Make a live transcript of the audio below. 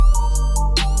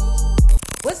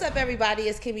What's up, everybody?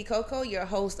 It's Kimmy Coco, your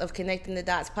host of Connecting the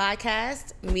Dots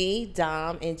podcast. Me,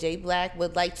 Dom, and Jay Black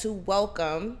would like to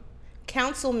welcome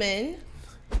Councilman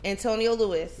Antonio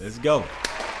Lewis. Let's go.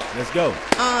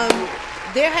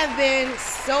 There have been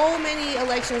so many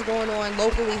elections going on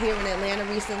locally here in Atlanta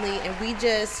recently, and we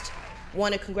just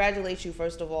want to congratulate you,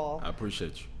 first of all. I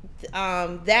appreciate you.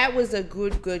 That was a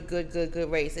good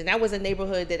race, and that was a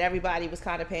neighborhood that everybody was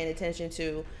kind of paying attention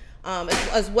to,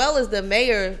 as well as the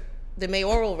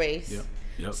mayoral race.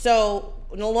 Yep. So,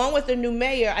 along with the new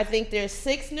mayor, I think there's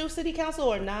 6 new city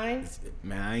council or 9.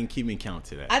 Man, I ain't keeping count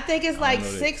to that. I think it's like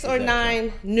 6 or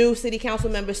 9 new city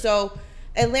council members. So,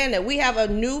 Atlanta, we have a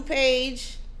new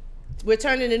page. We're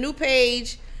turning a new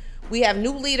page. We have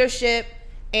new leadership,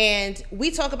 and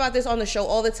we talk about this on the show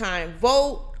all the time.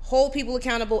 Vote, hold people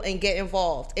accountable, and get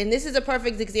involved. And this is a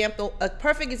perfect example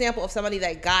of somebody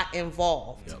that got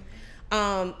involved. Yep.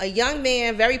 A young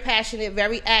man, very passionate,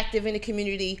 very active in the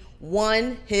community,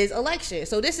 won his election.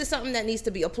 So this is something that needs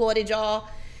to be applauded, y'all.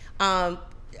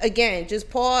 Again, just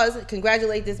pause,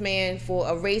 congratulate this man for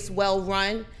a race well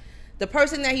run. The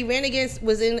person that he ran against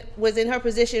was in her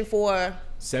position for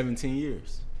 17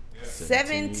 years.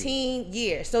 17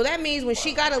 years. So that means when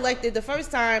she got elected the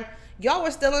first time, y'all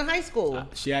were still in high school.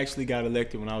 She actually got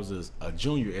elected when I was a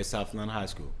junior at South Atlanta High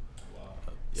School.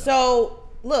 Yeah. So,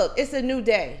 look, it's a new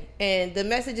day, and the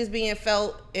message is being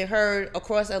felt and heard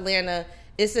across Atlanta.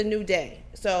 It's a new day.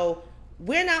 So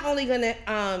we're not only going to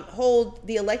hold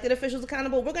the elected officials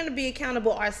accountable, we're going to be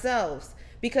accountable ourselves,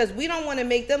 because we don't want to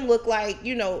make them look like,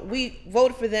 we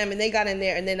voted for them and they got in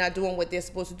there and they're not doing what they're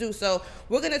supposed to do. So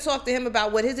we're going to talk to him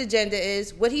about what his agenda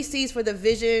is, what he sees for the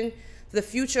vision, the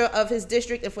future of his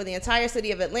district and for the entire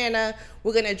city of Atlanta.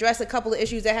 We're going to address a couple of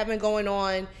issues that have been going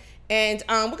on. And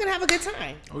we're gonna have a good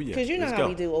time. Oh yeah, because you know how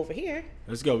we do over here.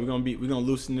 Let's go. We're gonna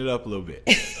loosen it up a little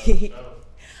bit.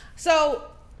 So,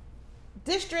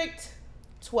 District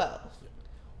 12.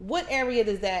 What area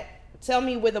does that? Tell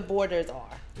me where the borders are.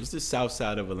 It's the south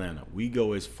side of Atlanta. We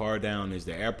go as far down as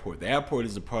the airport. The airport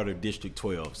is a part of District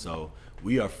 12, so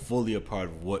we are fully a part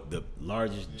of what the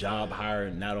largest job hire,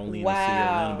 not only in the city of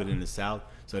Atlanta but in the south.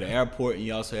 So the airport, and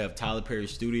you also have Tyler Perry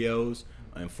Studios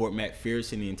and Fort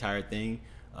McPherson, the entire thing.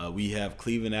 We have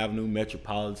Cleveland Avenue,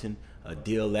 Metropolitan,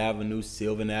 Deal Avenue,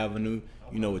 Sylvan Avenue,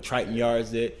 with Triton Yards,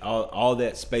 that all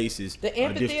that space is the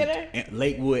amphitheater,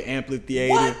 Lakewood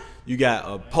Amphitheater. What? You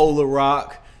got Polar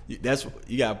Rock. You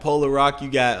got Polar Rock. You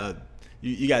got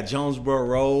you got Jonesboro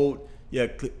Road. Yeah,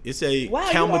 it's a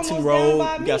Calmerton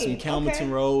Road. You got some Calmerton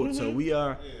Road. Mm-hmm.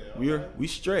 So we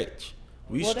stretch.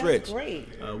 We stretch. That's great.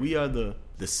 We are the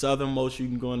southernmost you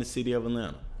can go in the city of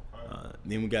Atlanta.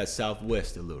 Then we got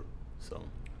Southwest a little. So.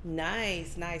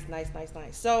 Nice.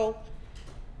 So,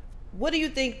 what do you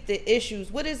think the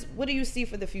issues? What do you see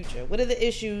for the future? What are the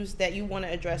issues that you want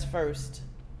to address first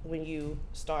when you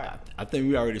start? I think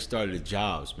we already started the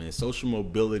jobs, man. Social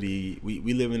mobility. We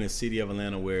live in a city of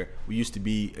Atlanta where we used to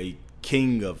be a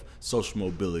king of social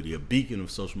mobility, a beacon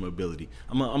of social mobility.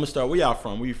 I'm gonna start. Where y'all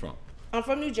from? Where you from? I'm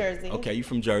from New Jersey. Okay, you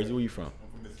from Jersey? Where you from? I'm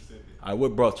from Mississippi. All right,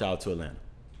 what brought y'all to Atlanta?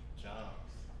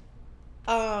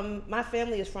 My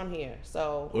family is from here,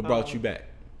 so. What brought you back?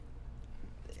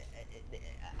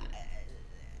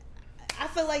 I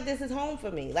feel like this is home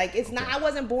for me. Like, it's not. I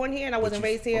wasn't born here and I wasn't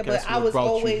raised here, but so I was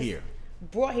always here?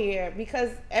 Brought here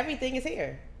because everything is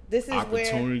here. This is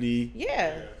opportunity.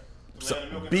 Yeah. So,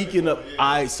 beacon up.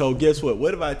 All right. So guess what?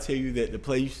 What if I tell you that the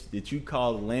place that you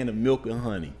call the land of milk and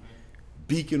honey,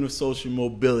 beacon of social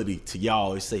mobility to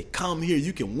y'all, and say, come here,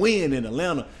 you can win in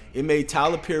Atlanta. It made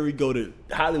Tyler Perry go to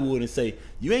Hollywood and say,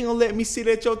 you ain't gonna let me sit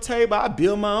at your table, I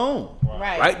build my own.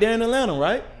 Right there in Atlanta,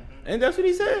 right? And that's what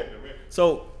he said.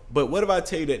 So, but what if I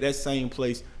tell you that same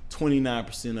place,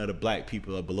 29% of the black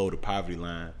people are below the poverty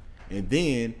line. And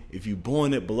then if you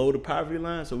born at below the poverty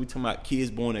line, so we talking about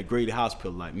kids born at Grady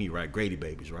Hospital like me, right? Grady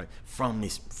babies, right? From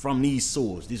these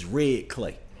soils, this red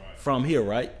clay, from here,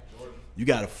 right? You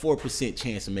got a 4%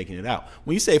 chance of making it out.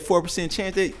 When you say 4%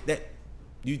 chance, that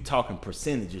you talking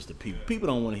percentages to people. People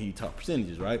don't want to hear you talk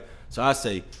percentages, right? So I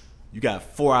say you got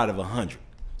 4 out of 100.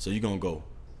 So you're gonna go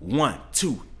 1,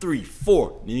 2, 3,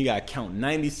 4. Then you gotta count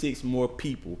 96 more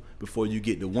people before you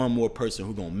get to one more person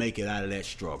who's gonna make it out of that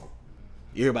struggle.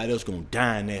 Everybody else gonna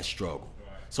die in that struggle.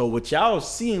 So what y'all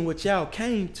seeing, what y'all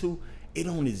came to, it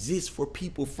don't exist for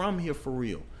people from here for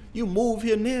real. You move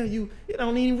here now, it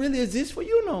don't even really exist for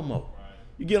you no more.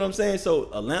 You get what I'm saying?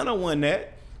 So Atlanta won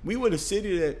that. We were the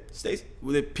city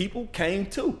that people came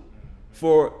to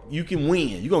for you can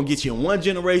win. You're going to get you in one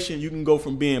generation, you can go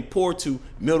from being poor to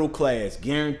middle class,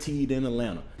 guaranteed in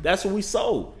Atlanta. That's what we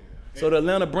sold. So the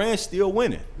Atlanta brand's still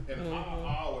winning. And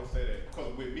I always say that because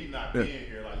So with me not being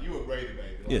here, like you a Grady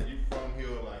baby, like you from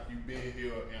here, like you been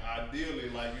here, and ideally,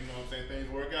 like you know what I'm saying, things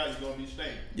work out, you're gonna be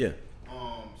staying. Yeah.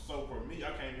 So for me,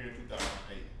 I came here in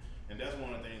 2008, and that's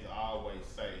one of the things I always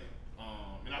say.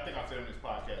 And I think I've said on this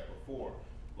podcast before,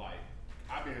 like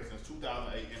I've been here since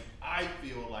 2008, and I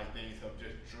feel like things have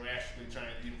just drastically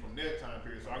changed even from that time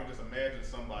period. So I can just imagine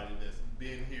somebody that's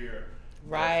been here.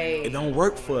 Right. It don't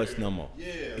work for us no more.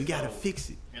 Yeah. You gotta fix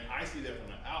it. And I see that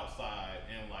from the outside,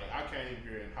 and like I came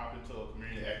here and hopped into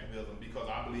community activism because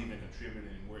I believe in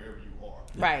contributing wherever you are.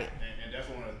 Right. And that's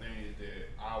one of the things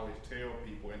that I always tell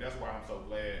people, and that's why I'm so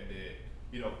glad that,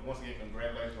 you know, once again,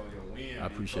 congratulations on your win. I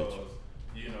appreciate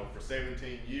you know, for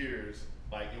 17 years,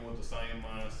 like it was the same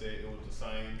mindset, it was the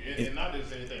same, and not that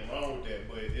there's anything wrong with that,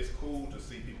 but it's cool to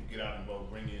see people get out and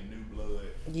vote, bring in new blood,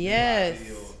 yes, new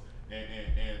ideas,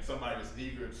 and somebody that's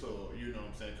eager to, you know what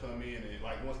I'm saying, come in and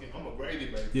like once again, I'm a Grady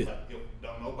baby. Yeah. Like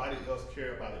if nobody else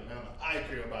care about Atlanta, I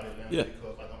care about Atlanta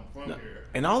because like I'm from here.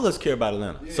 And all of us care about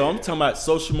Atlanta. Yeah. So I'm talking about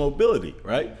social mobility,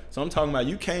 right? So I'm talking about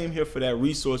you came here for that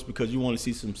resource because you want to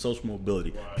see some social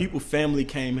mobility. Right. People, family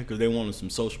came here because they wanted some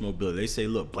social mobility. They say,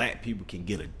 look, black people can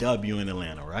get a W in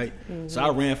Atlanta, right? Mm-hmm. So I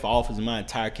ran for office and my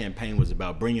entire campaign was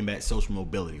about bringing back social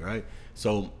mobility, right?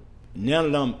 So now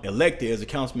that I'm elected as a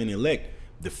councilman-elect,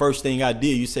 the first thing I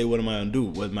did, you say, what am I going to do?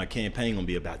 What's my campaign going to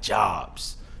be about?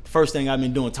 Jobs. The first thing I've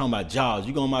been doing, talking about jobs.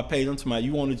 You go on my page, I'm talking about,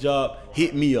 you want a job?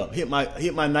 Hit me up. Hit my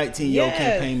 19-year-old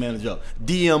campaign manager up.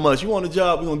 DM us. You want a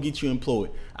job? We're going to get you employed.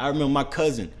 I remember my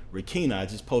cousin, Rakina, I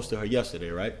just posted her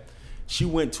yesterday, right? She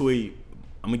went to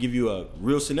I'm going to give you a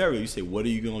real scenario. You say, what are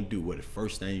you going to do? What the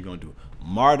first thing you're going to do?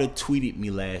 Marta tweeted me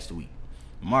last week.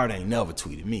 Marta ain't never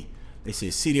tweeted me. They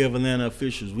said, City of Atlanta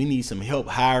officials, we need some help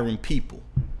hiring people.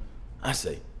 I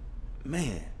say,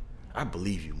 man, I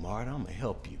believe you, Marta. I'm going to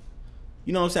help you.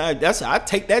 You know what I'm saying? I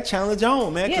take that challenge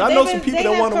on, man. Because I know some people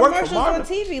that want to work for Marta. On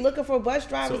TV looking for bus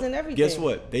drivers and everything. Guess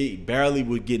what? They barely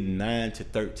would get 9 to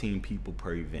 13 people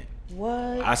per event.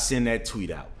 What? I send that tweet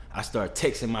out. I start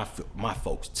texting my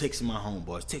folks, texting my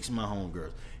homeboys, texting my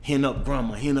homegirls, hitting up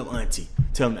grandma, hitting up auntie,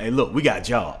 tell them, hey, look, we got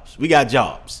jobs. We got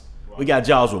jobs. We got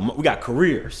jobs. We got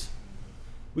careers.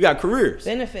 We got careers.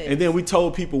 Benefits. And then we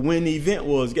told people when the event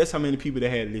was. Guess how many people that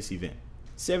had this event?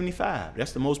 75.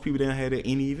 That's the most people that had at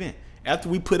any event. After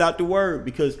we put out the word,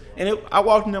 because I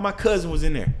walked in there, my cousin was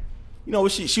in there. You know,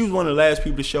 she was one of the last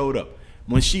people that showed up.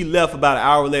 When she left about an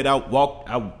hour later, I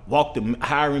walked the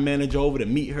hiring manager over to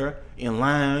meet her in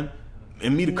line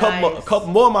and meet a couple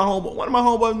more of my homeboys. One of my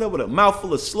homeboys there with a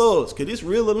mouthful of slugs, because it's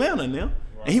real Atlanta now.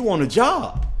 And he want a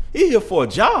job. He here for a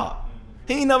job.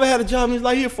 He ain't never had a job in his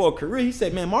life, here for a career. He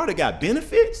said, man, Marta got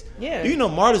benefits? Yeah. Do you know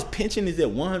Marta's pension is at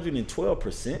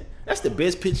 112%? That's the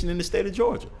best pension in the state of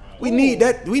Georgia. We need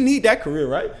that. We need that career,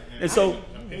 right? And so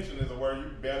pension is a word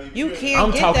you barely.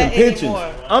 I'm talking pensions.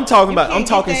 I'm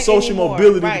talking social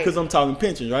mobility because I'm talking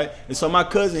pensions, right? And so my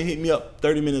cousin hit me up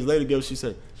 30 minutes later. Guess what she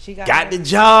said? She got the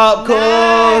job, cuz.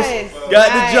 Nice.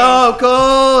 Got the job,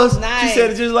 cuz. Nice. She said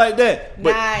it just like that.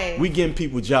 But we we getting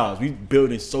people jobs. We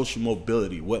building social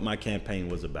mobility. What my campaign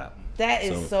was about. That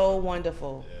is so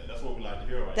wonderful. That's what we like to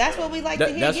hear. That's what we like to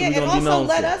hear. Yeah, and also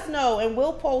let us know, and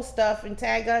we'll post stuff and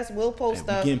tag us. We'll post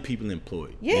stuff. We're getting people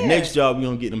employed. Yeah. The next job, we're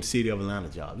going to get them City of Atlanta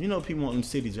jobs. You know people want them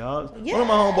city jobs. Yes. One of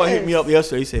my homeboys hit me up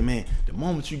yesterday. He said, man, the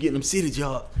moment you get them city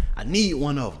jobs, I need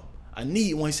one of them. I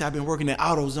need one. He said, I've been working at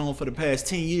AutoZone for the past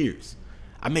 10 years.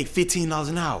 I make $15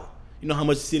 an hour. You know how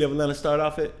much the City of Atlanta started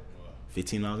off at?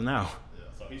 $15 an hour.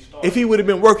 If he would have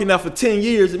been working there for 10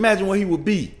 years, imagine where he would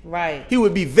be. Right. He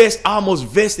would be almost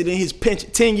vested in his pension.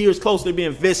 10 years closer to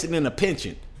being vested in a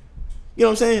pension. You know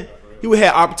what I'm saying? He would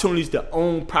have opportunities to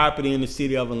own property in the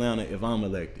city of Atlanta if I'm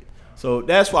elected. So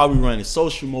that's why we run it.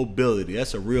 Social mobility.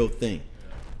 That's a real thing.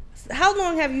 How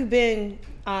long have you been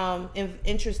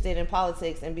interested in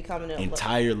politics and becoming an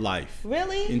entire life?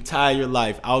 Really? Entire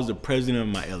life. I was the president of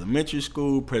my elementary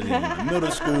school, president of my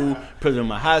middle school, president of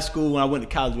my high school. When I went to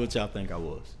college, what y'all think I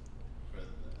was?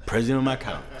 President of my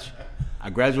college.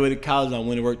 I graduated college. I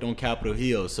went and worked on Capitol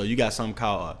Hill. So you got something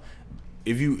called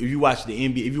if you watch the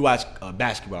NBA, if you watch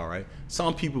basketball, right?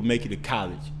 Some people make it to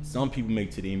college. Some people make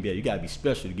it to the NBA. You got to be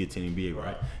special to get to the NBA,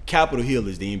 right? Capitol Hill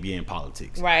is the NBA in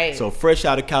politics. Right. So fresh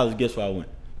out of college, guess where I went?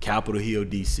 Capitol Hill,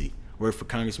 D.C. Worked for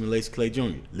Congressman Lacy Clay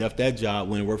Jr. Left that job,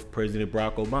 went and worked for President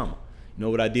Barack Obama. You know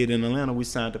what I did in Atlanta? We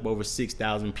signed up over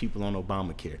 6,000 people on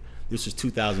Obamacare. This was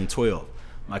 2012.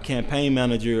 My campaign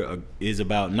manager is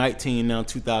about 19 now.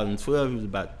 2012, he was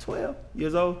about 12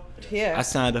 years old. Yeah. I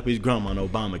signed up his grandma on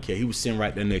Obamacare. He was sitting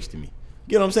right there next to me.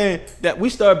 You know what I'm saying? That we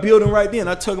started building right then.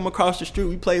 I took him across the street.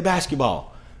 We played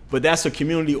basketball. But that's a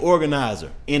community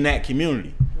organizer in that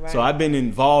community. So I've been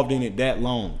involved in it that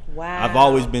long. Wow. I've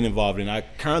always been involved in it. I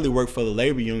currently work for the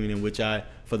labor union, in which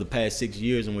for the past 6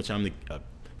 years, in which I'm the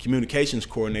communications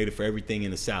coordinator for everything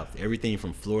in the South, everything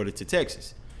from Florida to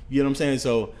Texas. You know what I'm saying?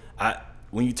 So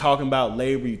when you're talking about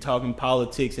labor, you're talking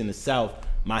politics in the South,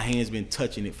 my hand's been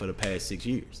touching it for the past 6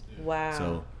 years.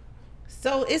 Wow.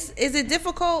 So is it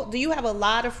difficult? Do you have a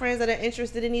lot of friends that are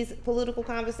interested in these political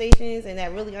conversations and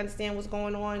that really understand what's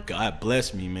going on? God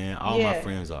bless me, man. All my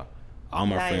friends are. All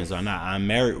my friends are. Now, I'm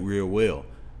married real well.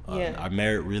 I'm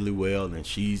married really well, and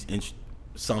she's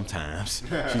sometimes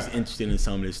she's interested in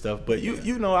some of this stuff. But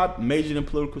you know, I majored in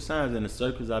political science, and the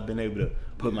circles I've been able to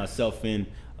put myself in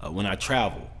when I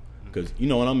travel. Because you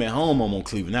know, when I'm at home, I'm on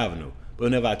Cleveland Avenue. But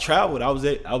whenever I traveled, I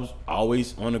was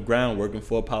always on the ground working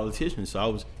for a politician. So I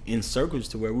was in circles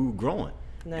to where we were growing.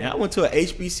 Nice. And I went to a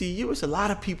HBCU. It's a lot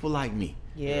of people like me.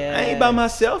 Yeah. I ain't by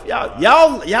myself.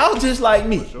 Y'all just like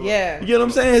me. Sure. Yeah. You get what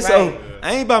I'm saying? Right. So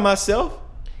I ain't by myself.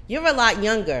 You're a lot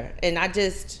younger, and I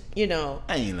just, you know.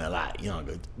 I ain't a lot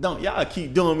younger. Don't y'all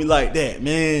keep doing me like that,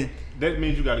 man. That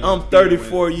means you got to. I'm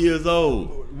 34 years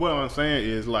old. What I'm saying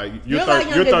is like you're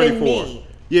 34. Than me.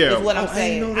 Yeah, is what I'm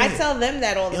saying. I tell them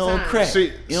that all the time.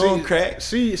 You don't crack.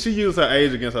 She uses her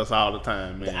age against us all the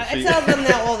time, man. I tell them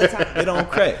that all the time. It don't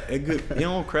crack. It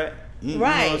don't crack. You know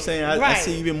what I'm saying? I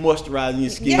see you been moisturizing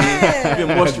your skin. Yeah. You've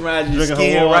been moisturizing your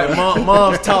skin, right?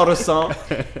 Mom's taught us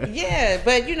something. Yeah,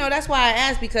 but you know, that's why I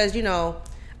asked, because, you know,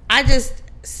 I just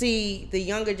see the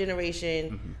younger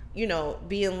generation, you know,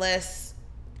 being less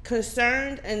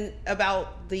concerned and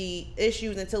about the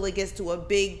issues until it gets to a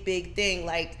big thing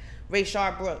like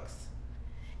Rayshard Brooks.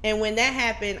 And when that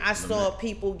happened, I saw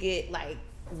people get like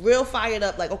real fired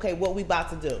up, like, okay, what we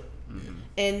about to do?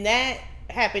 And that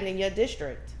happened in your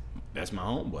district. That's my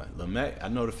homeboy, Lil Mac. I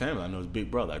know the family. I know his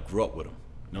big brother. I grew up with him.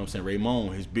 You know what I'm saying?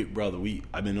 Raymond, his big brother.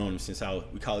 I've been knowing him since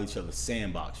we call each other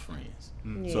sandbox friends.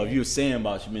 Yeah. So if you're a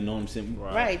sandbox, you've been knowing him since.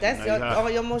 Right. That's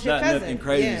almost your cousin. Nothing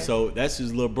crazy. Yeah. So that's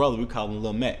his little brother. We call him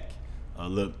Lil Mac.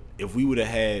 Look, if we would have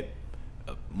had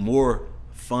more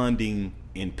funding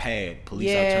in PAD, police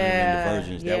alternative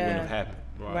diversions, that wouldn't have happened.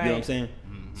 Right. You know what I'm saying?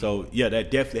 So yeah,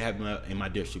 that definitely happened in my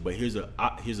district. But here's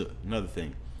another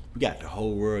thing. We got the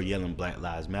whole world yelling Black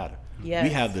Lives Matter.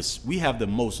 Yes. We have the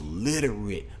most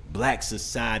literate black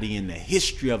society in the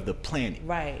history of the planet.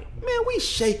 Right. Man, we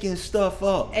shaking stuff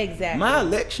up. Exactly. My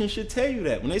election should tell you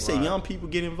that. When they say young people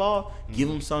get involved, give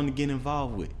them something to get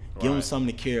involved with. Give them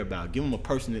something to care about. Give them a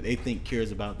person that they think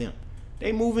cares about them.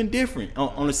 They moving different.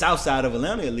 On the south side of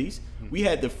Atlanta, at least, we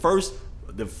had the first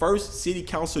city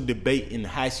council debate in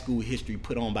high school history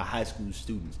put on by high school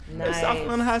students. Nice. At South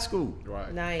Atlanta High School.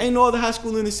 Right. Nice. Ain't no other high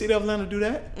school in the city of Atlanta do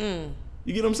that.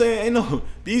 You get what I'm saying? Ain't no,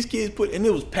 these kids and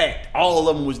it was packed. All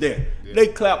of them was there. Yeah. They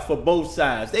clapped for both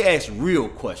sides. They asked real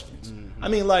questions. I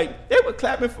mean, like, they were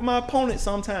clapping for my opponent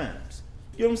sometimes.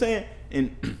 You know what I'm saying?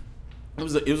 And it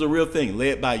was a real thing,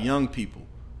 led by young people.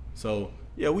 So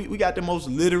yeah, we got the most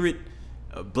literate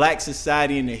black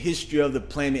society in the history of the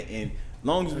planet, and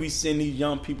long as we send these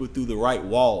young people through the right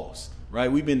walls, right?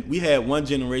 We had one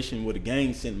generation where the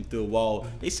gang sent them through a wall.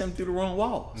 They sent them through the wrong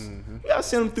walls. We gotta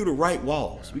send them through the right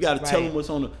walls. We gotta tell them what's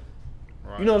on the,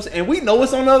 you know what I'm saying? And we know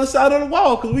what's on the other side of the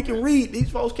wall because we can read. These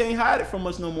folks can't hide it from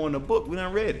us no more in the book. We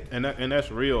done read it. And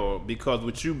that's real, because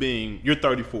with you you're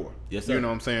 34. Yes, sir. You know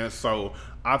what I'm saying? So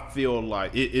I feel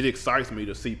like it excites me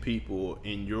to see people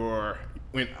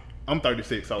when I'm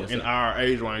 36, so in our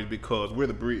age range, because we're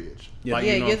the bridge. Yeah, like,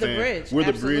 you're the bridge. We're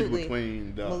Absolutely. the bridge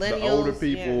between the older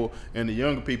people and the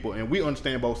younger people, and we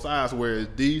understand both sides, whereas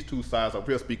these two sides up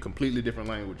here speak completely different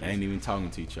languages. They ain't even talking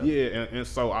to each other. Yeah, and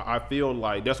so I feel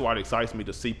like that's why it excites me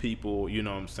to see people, you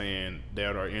know what I'm saying,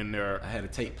 that are in there. I had a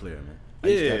tape player, man.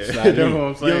 Yeah, that's what I'm saying. You know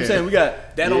what I'm saying? We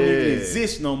got that don't even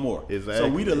exist no more. Exactly. So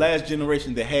we the last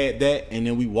generation that had that, and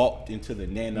then we walked into the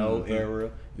nano era,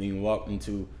 and then we walked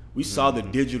into. We saw the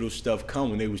digital stuff come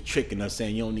when they was tricking us,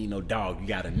 saying you don't need no dog, you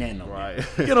got a nano. Right.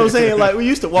 You know what I'm saying? Like, we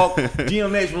used to walk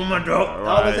GMX with my dog.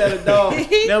 I always had a dog.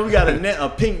 Now we got a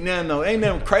pink nano. Ain't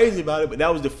nothing crazy about it, but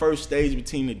that was the first stage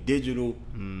between the digital.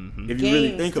 If you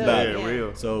really think about it,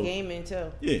 real. So gaming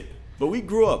too. Yeah, but we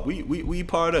grew up. We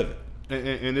part of it.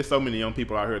 And there's so many young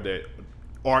people out here that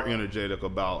are energetic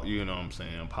about, you know what I'm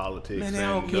saying, politics,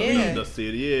 man, and the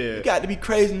city. Yeah, you got to be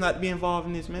crazy not to be involved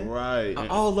in this, man. Right.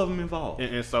 All of them involved.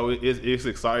 And so it's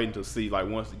exciting to see, like,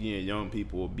 once again, young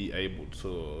people be able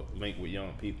to link with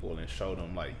young people and show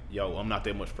them, like, yo, I'm not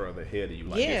that much further ahead of you.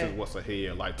 Like, this is what's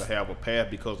ahead. Like, to have a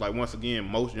path, because, like, once again,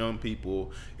 most young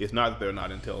people, it's not that they're not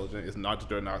intelligent. It's not that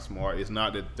they're not smart. It's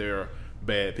not that they're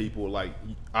bad people. Like,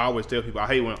 I always tell people, I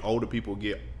hate when older people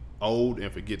get old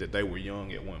and forget that they were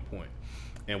young at one point.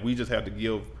 And we just have to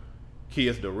give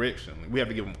kids direction. We have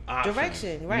to give them options.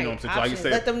 Direction, right? You know what I'm saying? So Options. like you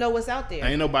said, Let them know what's out there.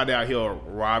 ain't nobody out here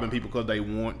robbing people because they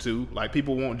want to. Like,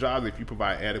 people want jobs if you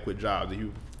provide adequate jobs. If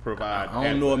you provide, I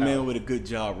don't know a adequate man housing. with a good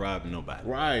job robbing nobody.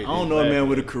 Right, I don't know a man exactly.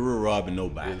 with a career robbing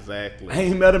nobody. Exactly. I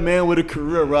ain't met a man with a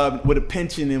career robbing, with a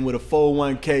pension and with a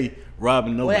 401k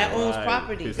robbing Well, nobody. that owns Right.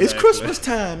 property. It's- It's Exactly. Christmas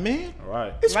time, man.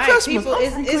 Right. It's Right, Christmas. people, I'm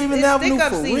it's, from it's, Cleveland it's Avenue stick-up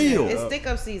for season. real. It's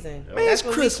stick-up season. Man, That's it's what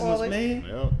we Christmas, call it. man.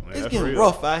 Yep, It's that's getting real.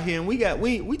 rough out here, and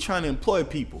we trying to employ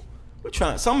people. We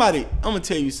trying. Somebody, I'm gonna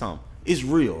tell you something. It's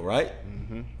real, right?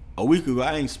 Mm-hmm. A week ago,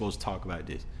 I ain't supposed to talk about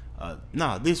this.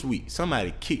 This week,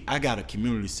 somebody kicked. I got a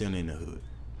community center in the hood.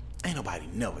 Ain't nobody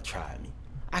never tried me.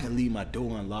 I can leave my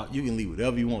door unlocked. You can leave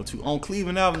whatever you want to on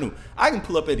Cleveland Avenue. I can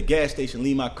pull up at the gas station,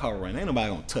 leave my car running. Ain't nobody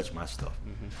gonna touch my stuff.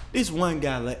 Mm-hmm. This one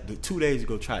guy, 2 days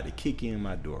ago, tried to kick in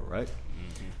my door, right?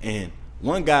 And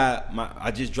one guy,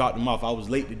 I just dropped him off. I was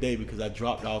late today because I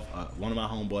dropped off one of my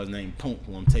homeboys named Punk,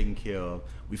 who I'm taking care of.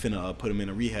 We finna put him in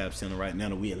a rehab center right now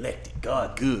that we elected.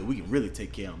 God, good. We can really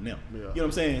take care of him now. Yeah. You know what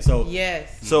I'm saying? So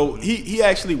Yes. So he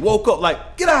actually woke up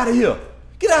like, get out of here.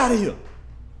 Get out of here.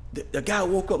 The guy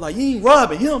woke up like, you ain't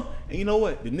robbing him. And you know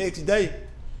what? The next day,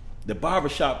 the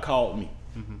barbershop called me.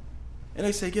 And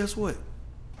they say, guess what?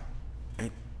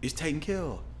 And it's taken care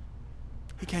of.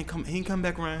 He ain't come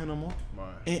back around here no more. Right.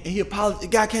 And he apologized. The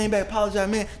guy came back,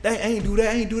 apologized, man. I ain't do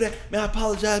that. Man, I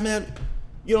apologize, man.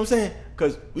 You know what I'm saying?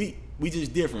 Because we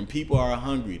just different. People are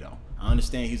hungry, though. I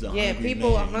understand he's a hungry man.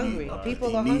 people are He hungry. need, People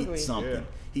he are need hungry. something.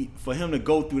 Yeah. For him to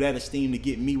go through that esteem to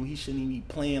get me when he shouldn't even be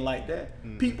playing like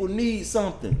that. People need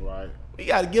something. Right. We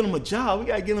got to get him a job. We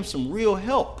got to get him some real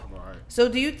help. Right. So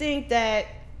do you think that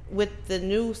with the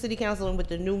new city council and with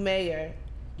the new mayor,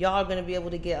 y'all are going to be able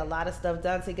to get a lot of stuff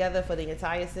done together for the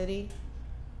entire city?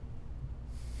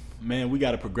 Man, we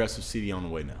got a progressive city on the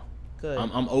way now. Good.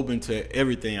 I'm open to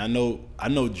everything. I know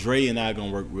Dre and I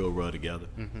gonna work real well together.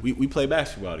 We play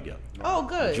basketball together. Oh,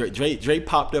 good. Dre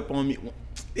popped up on me.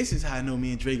 This is how I know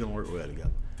me and Dre gonna work well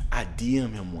together. I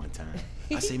DM him one time.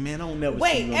 I say, man, I don't never see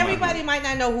Wait, you in everybody my might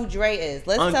not know who Dre is.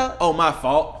 Let's tell. Oh, my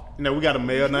fault. You know, we got a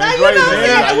mayor named Now, you Dre. know what I'm man.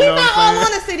 saying? You We're know not what I'm all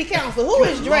on the city council. Who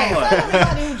is Dre? Lord. Tell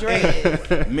everybody who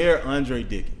Dre is. Mayor Andre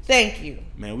Dickens. Thank you.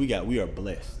 Man, we are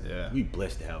blessed. Yeah. We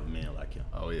blessed to have a man like him.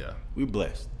 Oh, yeah. We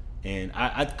blessed. And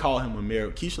I'd call him a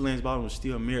mayor. Keisha Lance Bottom was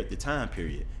still a mayor at the time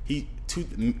period.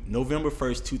 November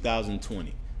 1st,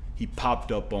 2020, he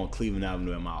popped up on Cleveland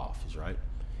Avenue at my office, right?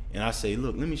 And I say,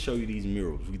 look, let me show you these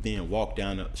murals. We then walk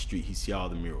down the street. He see all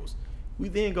the murals. We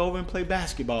then go over and play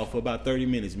basketball for about 30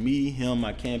 minutes. Me, him,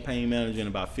 my campaign manager, and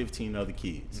about 15 other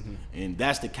kids. And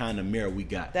that's the kind of mayor we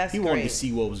got. That's he wanted to great.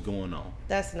 see what was going on.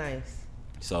 That's nice.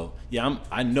 So, yeah,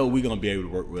 I know we're going to be able to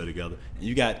work well together. And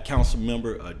you got council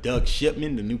member Doug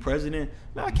Shipman, the new president.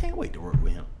 Man, I can't wait to work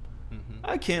with him.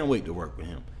 I can't wait to work with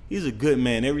him. He's a good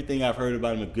man. Everything I've heard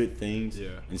about him are good things. Yeah.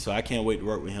 And so I can't wait to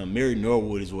work with him. Mary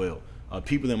Norwood as well.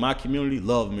 People in my community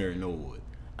love Mary Norwood.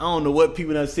 I don't know what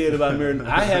people have said about Mary.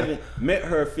 I haven't met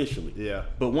her officially. Yeah.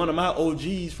 But one of my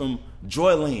OGs from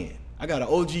Joyland. I got an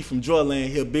OG from Joyland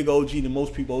here, big OG than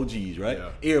most people OGs, right? Yeah.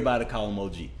 Everybody call him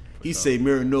OG. He said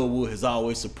Mary Norwood has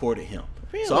always supported him.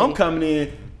 Really? So I'm coming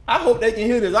in. I hope they can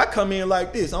hear this. I come in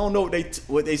like this. I don't know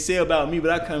what they say about me,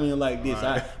 but I come in like this.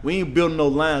 Right. We ain't building no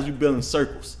lines. We building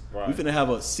circles. Right. We finna have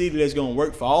a city that's gonna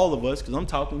work for all of us because I'm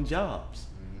talking jobs.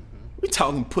 We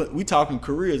talking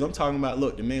careers. I'm talking about,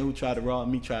 look, the man who tried to rob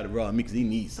me because he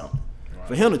needs something. Right.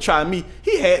 For him to try me,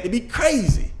 he had to be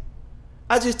crazy.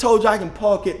 I just told you I can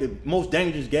park at the most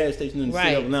dangerous gas station in the city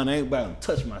of Right. Atlanta. Ain't nobody gonna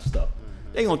touch my stuff.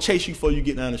 They gonna chase you before you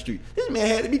get down the street. This man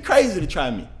had to be crazy to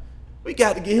try me. We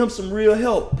got to get him some real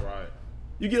help. Right.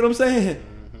 You get what I'm saying?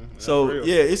 So real.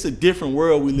 yeah, it's a different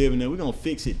world we live in. We're gonna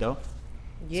fix it though.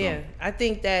 Yeah, I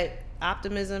think that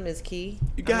optimism is key.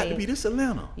 You got to be this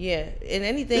Atlanta. Yeah, and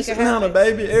anything This can Atlanta, happen.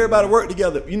 baby. Everybody work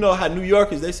together. You know how New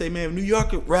Yorkers, they say, man, if New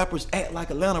York rappers act like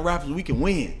Atlanta rappers, we can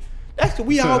win. That's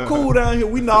we all cool down here.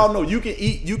 We all know you can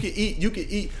eat, you can eat, you can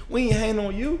eat. We ain't hating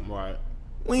on you. Right.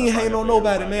 We ain't That's hating right on for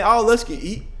nobody, everybody. man. All us can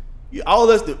eat. All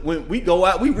us, when we go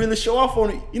out, we really show off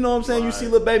on it. You know what I'm saying? You Right. see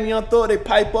Lil Baby, Young Thug, they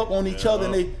pipe up on each Yeah. other,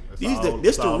 and It's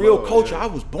this all the real love, culture. yeah. I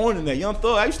was born in that. Young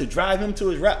Thug, I used to drive him to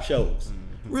his rap shows.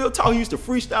 Mm-hmm. Real talk, he used to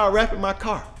freestyle rap in my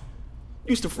car.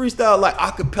 Used to freestyle like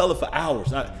acapella for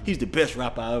hours. He's the best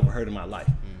rapper I ever heard in my life.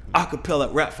 Acapella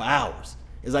rap for hours.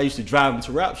 As I used to drive him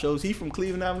to rap shows, he from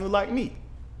Cleveland Avenue like me.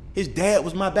 His dad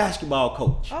was my basketball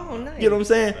coach. Oh, nice. You know what I'm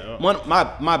saying?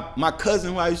 Yeah. My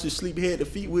cousin who I used to sleep head to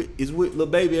feet with is with Lil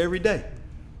Baby every day.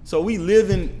 So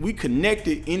we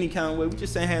connected any kind of way. We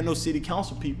just ain't had no city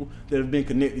council people that have been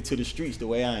connected to the streets the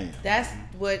way I am. That's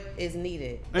what is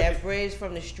needed. That bridge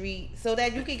from the street so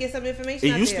that you can get some information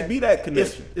It out used there. to be that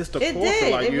connection. It's the It culture,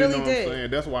 did. like, It you really know what did. I'm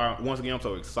saying? That's why, once again, I'm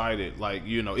so excited. Like,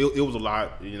 you know, it was a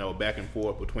lot, you know, back and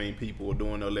forth between people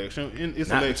during the election. And it's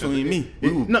Not election. between me.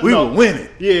 We We were winning.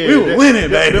 Yeah, we were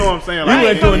winning, baby. You know what I'm saying? We Like,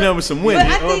 weren't doing nothing with some But winning.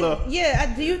 I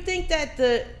think, do you think that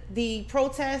the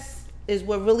protests is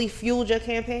what really fueled your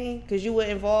campaign? Because you were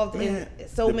involved in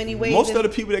so many ways. Most of the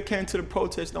people that came to the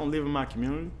protest don't live in my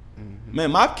community.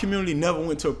 Man, my community never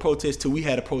went to a protest till we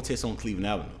had a protest on Cleveland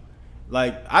Avenue.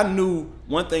 Like, I knew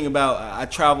one thing about, I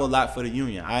travel a lot for the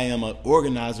union. I am an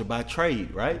organizer by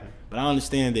trade, right? But I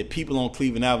understand that people on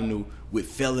Cleveland Avenue with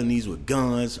felonies, with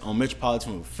guns, on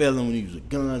Metropolitan with felonies, with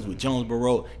guns, with Jonesboro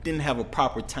Road, didn't have a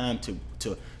proper time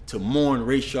to mourn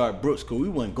Rayshard Brooks because we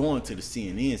wasn't going to the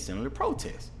CNN Center to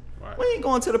protest. Right. We ain't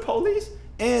going to the police,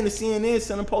 and the CNN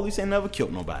Center police ain't never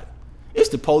killed nobody. It's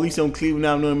the police on Cleveland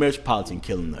Avenue and Metropolitan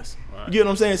killing us. Right. You get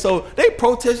what I'm saying? So they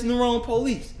protesting the wrong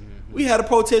police. We had a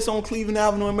protest on Cleveland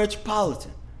Avenue and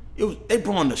Metropolitan. They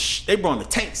brought the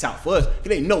tanks out for us because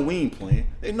they know we ain't playing.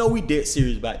 They know we dead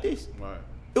serious about this. Right.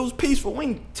 It was peaceful. We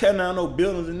ain't tearing down no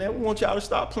buildings in there. We want y'all to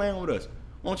stop playing with us.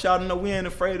 We want y'all to know we ain't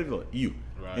afraid of you.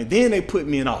 Right. And then they put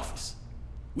me in office.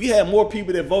 We had more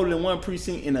people that voted in one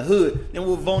precinct in the hood than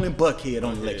were voting in Buckhead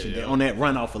on election day, on that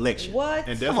runoff election. What?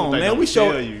 And that's Come what on, they man. don't We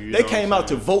showed tell you they know came what I'm out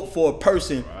to saying? vote for a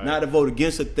person, Right. not to vote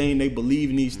against a thing. They believe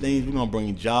in these things. We're gonna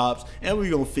bring jobs, and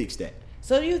we're gonna fix that.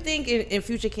 So do you think in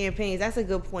future campaigns, that's a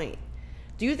good point.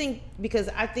 Do you think, because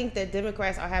I think that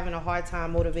Democrats are having a hard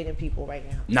time motivating people right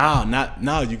now.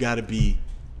 No. You got to be.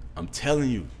 I'm telling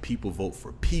you, people vote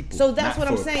for people. So that's not what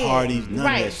I'm for saying. Parties, none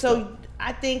right. of that So stuff.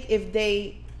 I think if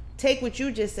they take what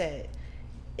you just said,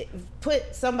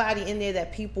 put somebody in there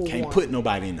that people Can't want. put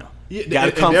nobody in there. Yeah, You gotta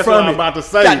and come that's from what I'm it. about to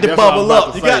say. You got to That's what I'm bubble about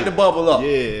up. to You got say. to bubble up. Yeah.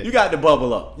 You got to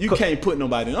bubble up. You can't put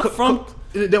nobody in. I'm from.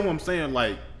 That's what I'm saying.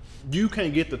 Like, you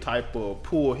can't get the type of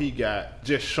pull he got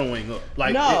just showing up,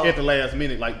 like No. at the last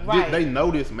minute. Like, Right. they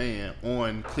know this man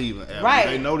on Cleveland Avenue. Right.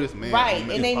 They know this man, Right. on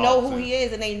And his they know who politics. he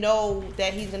is, and they know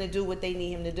that he's going to do what they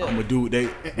need him to do. I'm gonna do. We're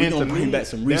And gonna to bring me, back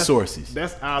some that's- resources.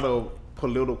 That's out of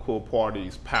political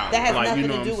parties' power. That has like, nothing you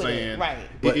know to what do I'm with it. saying? Right.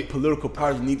 But political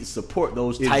parties need to support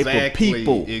those type of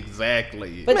people.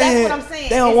 Exactly. But Man, that's what I'm saying.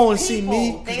 they don't It's wanna see people.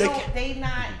 me 'cause They they don't. can't- They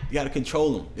not. You got to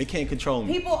control them. They can't control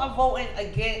me. People are voting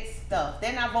against stuff.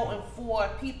 They're not voting for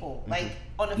people. Like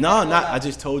on the No, federal not. level. I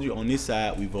just told you on this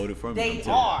side we voted for me. I'm They telling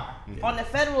you. are. On the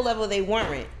federal level, they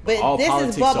weren't. But All this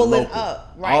politics is are bubbling local.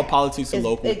 up. Right. All politics are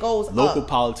local. It goes Local up.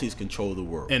 politics control the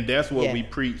world. And that's what Yeah. we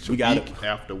preach We gotta- week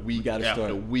after week gotta after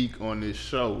start. week on this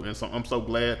show. And so I'm so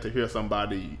glad to hear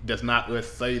somebody that's not us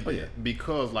say that. yeah.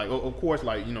 Because, like, of course,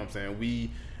 like, you know what I'm saying,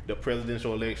 the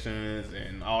presidential elections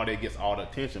and all that gets all the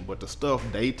attention. But the stuff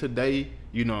day to day,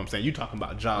 you know what I'm saying, you talking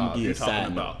about jobs, give you you a talking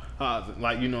side about housing,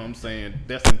 like, you know what I'm saying,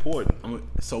 that's important.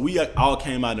 So we all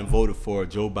came out and voted for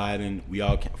Joe Biden. We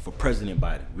all for President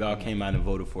Biden. We all came out and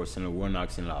voted for Senator Warnock,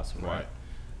 Senator Austin. Right.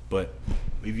 But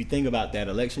if you think about that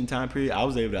election time period, I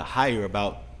was able to hire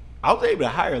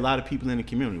a lot of people in the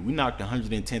community. We knocked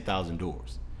 110,000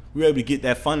 doors. We were able to get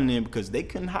that funding in because they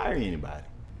couldn't hire anybody.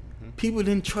 People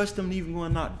didn't trust them to even go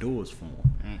and knock doors for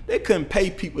them. They couldn't pay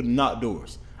people to knock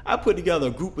doors. I put together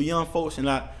a group of young folks and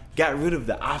I got rid of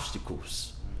the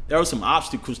obstacles. There were some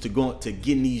obstacles to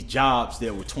getting these jobs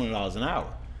that were $20 an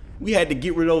hour. We had to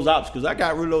get rid of those obstacles. I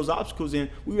got rid of those obstacles and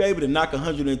we were able to knock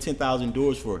 110,000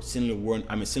 doors for Senator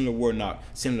Warnock,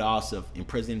 Senator Ossoff, and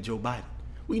President Joe Biden.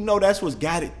 We know that's what's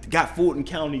got Fulton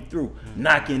County through.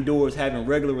 Knocking doors, having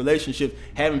regular relationships,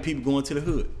 having people going to the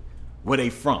hood. Where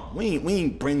they from? We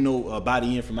ain't bring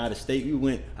nobody in from out of state. I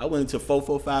went into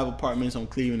 445 apartments on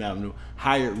Cleveland Avenue,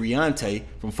 hired Riante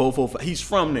from 445. He's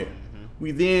from there. We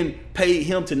then paid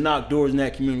him to knock doors in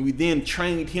that community. We then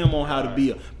trained him on how to be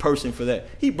a person for that.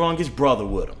 He brought his brother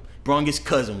with him, brought his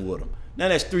cousin with him. Now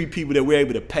that's 3 people that we're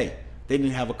able to pay. They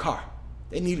didn't have a car.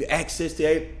 They needed access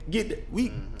to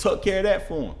we took care of that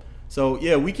for them. So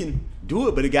yeah, we can do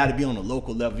it, but it got to be on a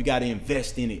local level. You got to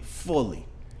invest in it fully.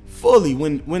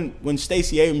 When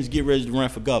Stacey Abrams get ready to run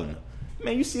for governor,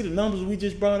 man, you see the numbers we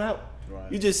just brought out.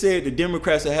 Right. You just said the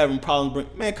Democrats are having problems.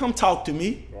 Man, come talk to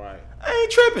me. Right. I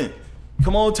ain't tripping.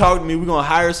 Come on, talk to me. We're gonna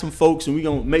hire some folks and we're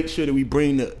gonna make sure that we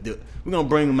bring we're gonna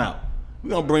bring them out.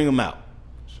 We're gonna bring them out.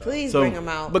 Please bring them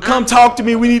out. But come talk to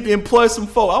me. We need to employ some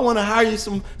folks. I want to hire you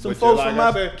some But folks like from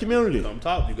I my said, community. Come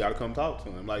talk. You gotta come talk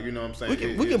to him. Like, you know what I'm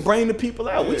saying? We can bring the people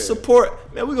out. We Yeah.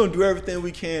 support. Man, we're gonna do everything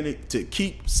we can to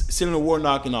keep Senator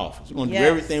Warnock in office. We're gonna Yes. do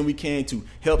everything we can to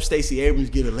help Stacey Abrams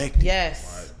get elected.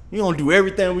 Yes. We're gonna do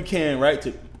everything we can, right,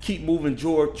 to keep moving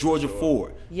Georgia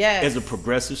forward. Yes. As a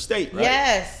progressive state, right?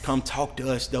 Yes. Come talk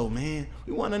to us though, man.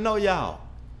 We want to know y'all.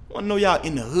 We want to know y'all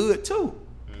in the hood too.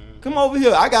 Come over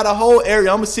here. I got a whole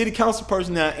area. I'm a city council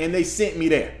person now, and they sent me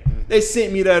there. They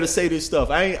sent me there to say this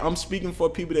stuff. I'm speaking for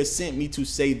people that sent me to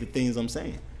say the things I'm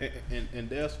saying. And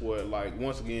that's what, like,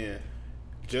 once again,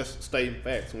 just stating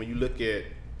facts. When you look at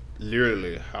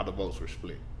literally how the votes were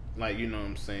split, like, you know what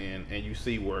I'm saying, and you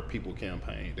see where people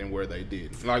campaigned and where they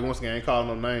didn't. Like, once again, I ain't calling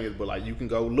no names, but like, you can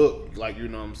go look, like, you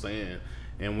know what I'm saying.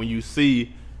 And when you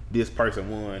see this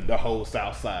person won the whole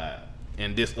South Side,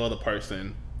 and this other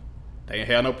person, they ain't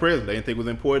had no president. They didn't think it was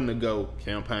important to go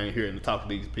campaign here and to talk to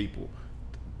these people.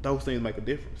 Those things make a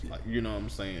difference. Like, you know what I'm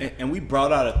saying? And we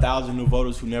brought out 1,000 new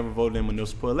voters who never voted in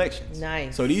municipal elections.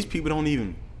 Nice. So these people don't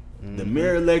even, the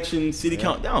mayor election, city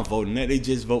council, they don't vote in that. They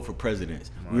just vote for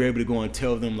presidents. Right. We were able to go and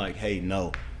tell them, like, hey,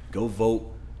 no, go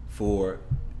vote for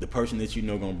the person that you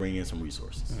know going to bring in some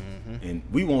resources. And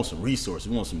we want some resources.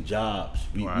 We want some jobs.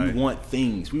 We want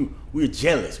things. We're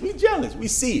jealous. We're jealous. We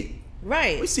see it.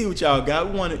 Right. We see what y'all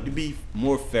got. We want it to be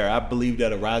more fair. I believe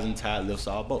that a rising tide lifts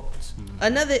all boats.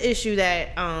 Another issue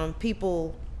that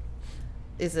people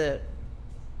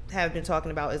have been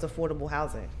talking about is affordable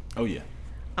housing. Oh yeah.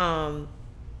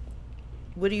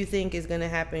 What do you think is going to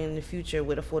happen in the future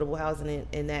with affordable housing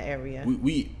in that area?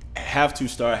 We have to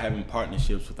start having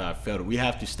partnerships with our federal. We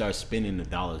have to start spending the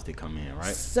dollars that come in,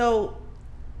 right? So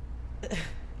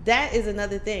that is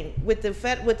another thing with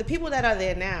the people that are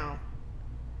there now.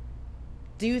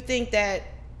 Do you think that,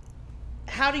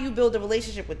 how do you build a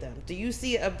relationship with them? Do you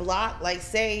see a block, like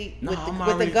say, with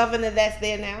the governor that's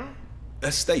there now?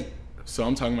 That's state. So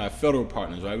I'm talking about federal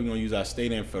partners, right? We're going to use our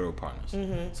state and federal partners.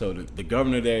 So the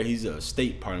governor there, he's a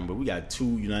state partner, but we got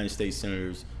 2 United States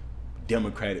senators,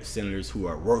 Democratic senators who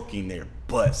are working their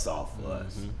butts off of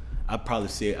us. I probably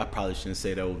shouldn't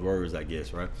say those words, I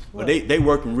guess, right? But they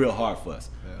working real hard for us.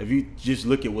 Yeah. If you just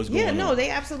look at what's going on. Yeah, no, they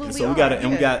absolutely so are.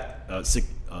 We got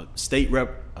state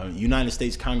rep, United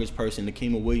States Congressperson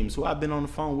Nikema Williams, who I've been on the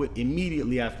phone with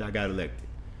immediately after I got elected.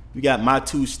 We got my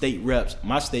 2 state reps,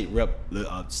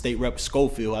 state rep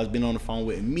Schofield, I've been on the phone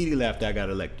with immediately after I got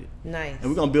elected. Nice. And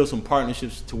we're gonna build some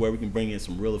partnerships to where we can bring in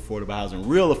some real affordable housing.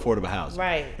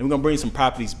 Right. And we're gonna bring some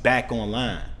properties back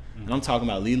online. And I'm talking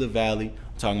about Leela Valley.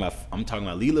 I'm talking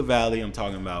about Leela Valley. I'm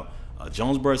talking about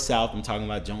Jonesboro South. I'm talking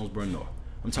about Jonesboro North.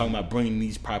 I'm talking about bringing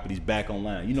these properties back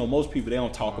online. You know, most people, they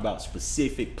don't talk about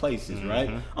specific places, right?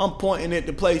 I'm pointing at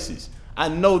the places. I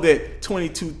know that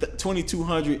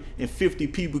 2,250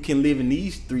 people can live in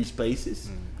these 3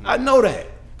 spaces. I know that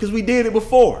because we did it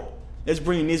before. Let's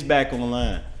bring this back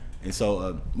online. And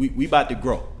so we about to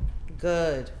grow.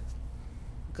 Good.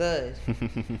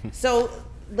 So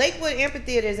Lakewood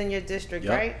Amphitheater is in your district,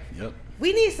 right? Yep.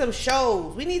 We need some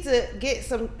shows. We need to get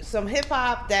some hip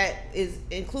hop that is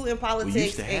including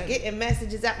politics and getting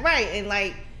messages out. Right. And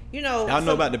like, you know. Y'all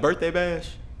know about the birthday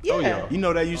bash? Yeah. Oh, yeah. You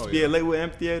know that used to be at Lakewood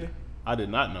Amphitheater? I did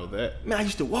not know that. Man, I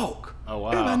used to walk. Oh,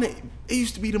 wow. It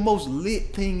used to be the most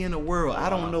lit thing in the world. I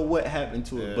don't know what happened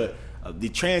to it, but the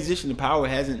transition to power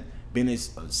hasn't been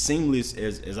as seamless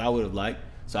as I would have liked.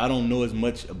 So I don't know as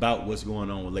much about what's going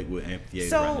on with Lakewood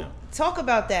Amphitheater right now. Talk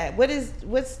about that. What's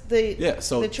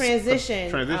the transition?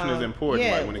 Transition is important,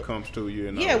 like when it comes to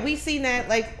we seen that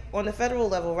like on the federal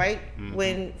level, right?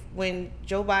 When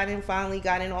Joe Biden finally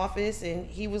got in office and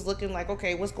he was looking like,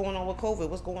 okay, what's going on with COVID?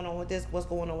 What's going on with this? What's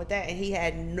going on with that? And he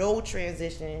had no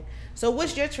transition. So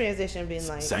what's your transition been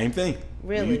like? Same thing.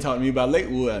 Really? When you talk to me about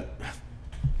Lakewood,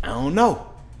 I don't know.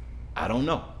 I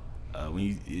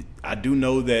do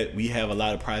know that we have a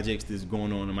lot of projects that's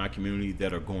going on in my community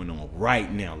that are going on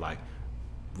right now. Like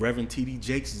Reverend T.D.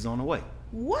 Jakes is on the way.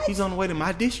 What? He's on the way to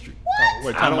my district. What?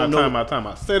 Wait, time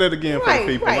out. Say that again for the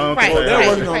people. They're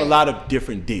working on a lot of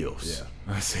different deals.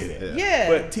 Yeah. I say that. Yeah.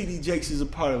 But T.D. Jakes is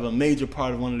a major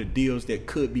part of one of the deals that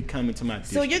could be coming to my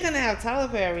district. So you're going to have Tyler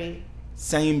Perry.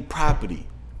 Same property.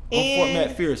 On Fort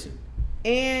McPherson.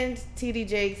 And T.D.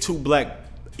 Jakes. 2 black,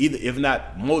 either if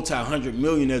not multi-hundred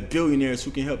millionaires, billionaires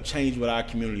who can help change what our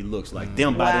community looks like.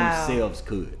 Them by themselves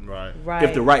could. Right.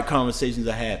 If the right conversations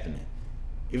are happening.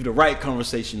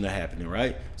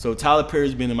 Right? So Tyler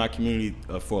Perry's been in my community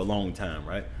for a long time,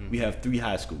 right? We have 3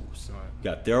 high schools. Right. We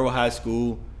got Thurl High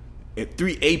School,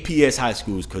 3 APS high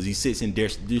schools because he sits in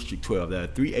District 12. There are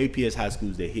 3 APS high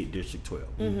schools that hit District 12.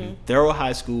 Thurl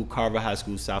High School, Carver High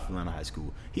School, South Atlanta High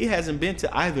School. He hasn't been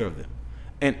to either of them.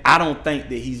 And I don't think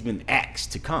that he's been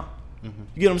asked to come. You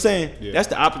get what I'm saying? Yeah. That's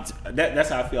the opposite. That's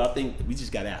how I feel. I think we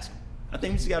just got to ask him. I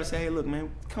think we just gotta say, hey, look,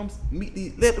 man, come meet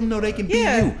these. Let them know they can be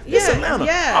Yeah, you. It's yeah, Atlanta.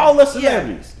 yeah, All the yeah.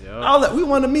 celebrities. Yep. All that we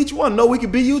want to meet you. Want to know we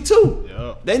can be you too.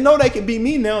 Yep. They know they can be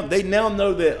me now. They now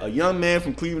know that a young man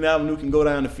from Cleveland Avenue can go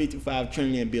down to 55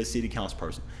 Trinity and be a city council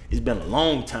person. It's been a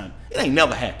long time. It ain't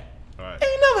never happened. Right. It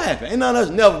ain't never happened. Ain't none of us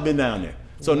never been down there.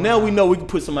 So now we know we can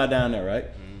put somebody down there, right?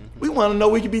 We want to know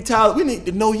we can be Tyler. We need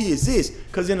to know he exists.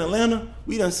 Because in Atlanta,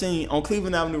 we done seen on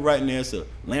Cleveland Avenue right now, it's a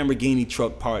Lamborghini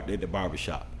truck parked at the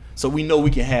barbershop. So we know we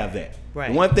can have that.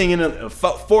 Right. The one thing in a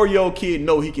 4-year-old kid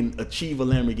know he can achieve a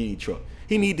Lamborghini truck.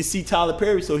 He need to see Tyler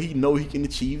Perry so he know he can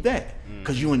achieve that.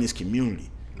 Because you in this community.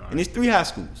 Right. And it's 3 high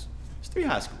schools. It's 3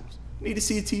 high schools. We need to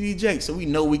see TD Jakes so we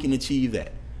know we can achieve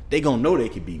that. They gonna know they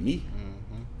could be me.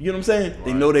 You know what I'm saying?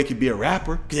 They know they could be a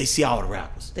rapper because they see all the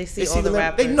rappers. They see all the They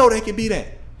rappers. know they could be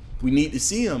that. We need to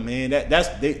see them, man.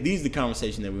 These are the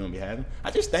conversations that we're gonna be having.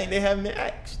 I just think they haven't been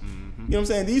asked. You know what I'm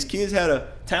saying? These kids had a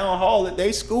town hall at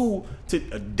their school to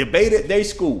debate at their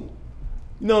school.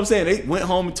 You know what I'm saying? They went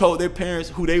home and told their parents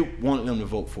who they wanted them to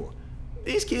vote for.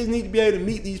 These kids need to be able to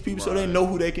meet these people so they know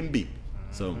who they can be.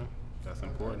 So, That's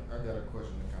important. I got a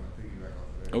question to kind of piggyback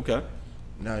off of that. okay.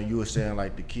 Now you were saying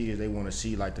like the kids they want to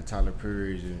see like the Tyler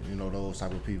Perrys and those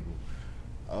type of people.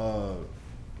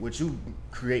 With you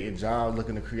creating jobs,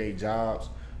 looking to create jobs,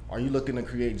 are you looking to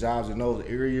create jobs in those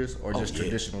areas or just yeah.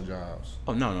 traditional jobs?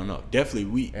 Oh no.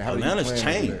 Definitely And how do you Atlanta's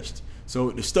plan to do changed. So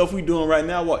the stuff we doing right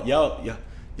now, what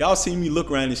y'all see me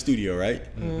look around the studio, right?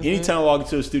 Anytime I walk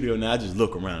into the studio now, I just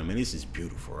look around. Man, this is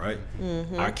beautiful, right?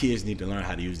 Our kids need to learn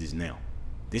how to use this now.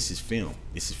 This is film.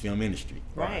 This is film industry.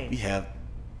 Right.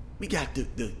 We got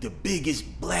the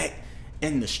biggest black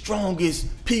and the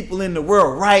strongest people in the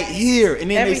world right here.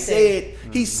 And then Everything.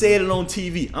 he said it on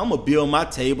TV. I'm going to build my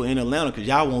table in Atlanta because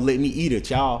y'all won't let me eat it,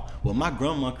 y'all. Well, my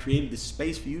grandma created the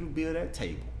space for you to build that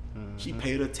table. She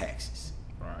paid her taxes.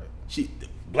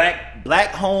 Right.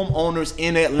 Black homeowners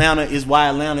in Atlanta is why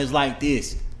Atlanta is like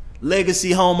this.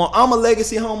 Legacy homeowner. I'm a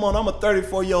legacy homeowner. I'm a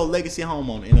 34-year-old legacy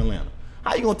homeowner in Atlanta.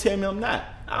 How you going to tell me I'm not?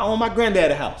 I own my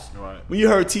granddad's house. Right. When you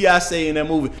heard T.I. say in that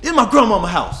movie, this is my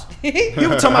grandmama's house. He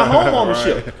was talking about home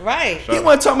ownership. Right. He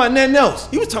wasn't talking about nothing else.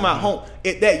 He was talking about home.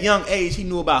 At that young age, he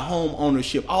knew about home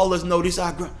ownership. All of us know this.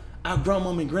 Our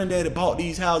grandmama and granddaddy bought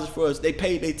these houses for us. They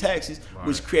paid their taxes,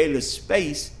 which created a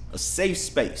space, a safe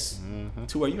space,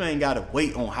 to where you ain't got to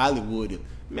wait on Hollywood.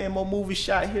 Man, more movies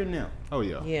shot here now. Oh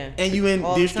yeah. Yeah. And you in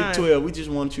All the District time. 12, we just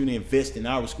want you to invest in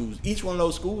our schools. Each one of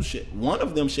those schools one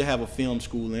of them should have a film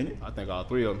school in it. I think all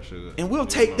 3 of them should. And we'll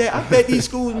take that. I bet these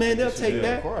schools, man, they'll take Yeah,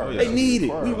 that. of course. They need it.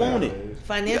 Of We course. want it.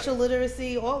 Financial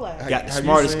literacy, all that. Got the Have you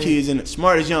smartest seen- kids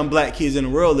smartest young black kids in the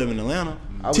world live in Atlanta.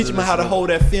 I was Teach just them how to listening- hold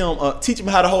that film. Teach them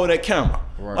how to hold that camera.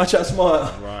 Right. Watch how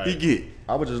smart Right. he get.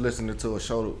 I was just listening to a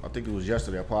show, I think it was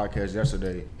yesterday, a podcast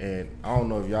yesterday, and I don't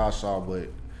know if y'all saw, but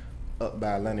up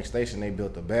by Atlantic Station, they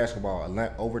built a basketball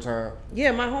overtime.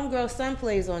 Yeah, my homegirl's son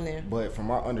plays on there. But from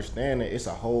my understanding, it's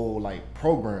a whole like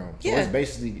program. So Yeah. it's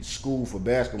basically school for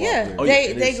basketball Yeah, players.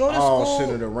 they And it's go to all school.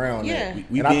 centered around Yeah. that. We And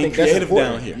being I think that's creative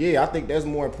important. down here. Yeah, I think that's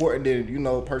more important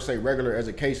than per se regular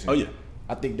education. Oh yeah.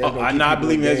 I think that's I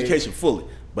believe in education fully,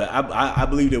 but I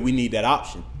believe that we need that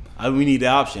option. We need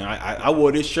that option. I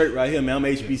wore this shirt right here, man. I'm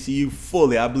HBCU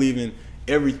fully. I believe in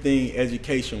everything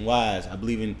education wise. I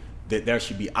believe in that there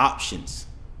should be options.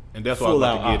 And that's what I was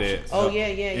about to Full-out get at. Oh, yeah.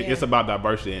 It's about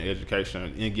diversity in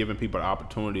education and giving people the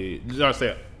opportunity. Just like I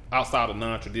said, outside of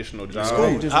non-traditional jobs. It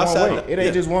ain't just Outside one way. of- It ain't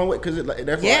yeah. just one way because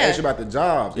that's why I Yeah. asked you about the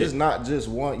jobs. It's Yeah. not just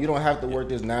one. You don't have to work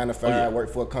this 9 to 5, yeah.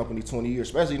 work for a company 20 years,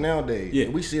 especially nowadays. Yeah.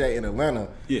 We see that in Atlanta.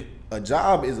 Yeah. A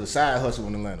job is a side hustle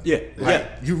in Atlanta. Yeah. Like,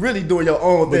 you really doing your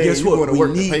own But thing. guess You what? going to We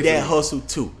work to need pay for that it. hustle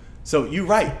too. So you're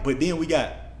right, but then we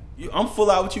got. I'm full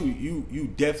out with you. You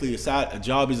definitely a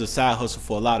job is a side hustle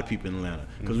for a lot of people in Atlanta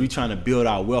because we trying to build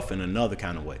our wealth in another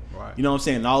kind of way. Right. You know what I'm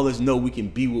saying? And all of us know we can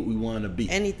be what we want to be.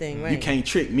 Anything, right. You can't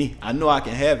trick me. I know I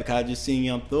can have it because I just seen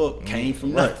Young Thug came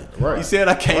from Right, nothing. right. He said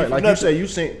I came Right, from like nothing. you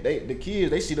said, the kids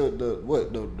they see the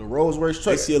Rolls Royce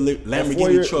truck. They see a that Lamborghini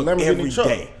 4-year truck Lamborghini every truck.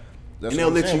 day. That's And they'll what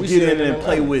I'm let saying. you We get see in that there and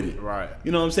play Atlanta. with it. Right.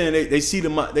 You know what I'm saying? They see the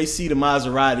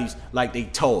Maseratis like they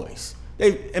toys.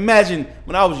 They imagine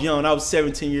when I was young, I was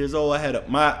 17 years old. I had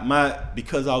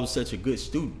because I was such a good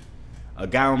student. A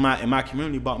guy in my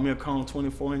community bought me a car on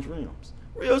 24-inch rims.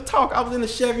 Real talk. I was in the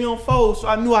Chevy on 4, so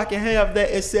I knew I can have that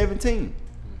at 17.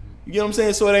 You get what I'm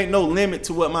saying? So it ain't no limit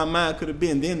to what my mind could have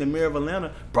been. Then the mayor of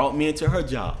Atlanta brought me into her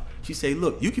job. She said,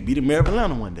 "Look, you could be the mayor of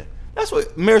Atlanta one day." That's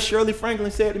what Mayor Shirley Franklin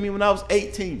said to me when I was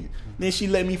 18. Then she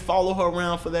let me follow her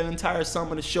around for that entire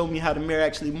summer to show me how the mayor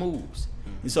actually moves.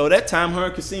 And so that time, her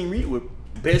and Kasim Reed would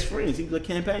best friends. He was a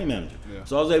campaign manager. Yeah.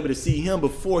 So I was able to see him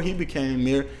before he became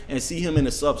mayor and see him in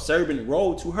a subservient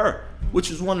role to her, which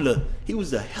was he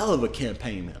was a hell of a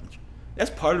campaign manager. That's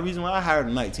part of the reason why I hired a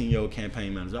 19-year-old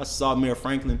campaign manager. I saw Mayor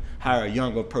Franklin hire a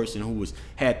younger person who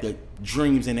had the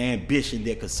dreams and ambition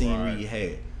that Kasim Reed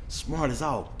had. Smart as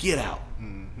all get out.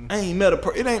 I ain't met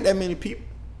it ain't that many people.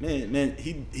 Man,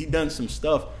 he done some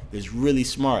stuff that's really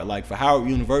smart. Like for Howard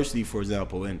University, for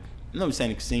example, and I'm not saying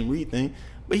the Kasim Reed thing,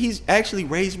 but he's actually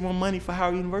raised more money for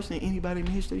Howard University than anybody in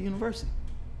the history of the university.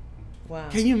 Wow.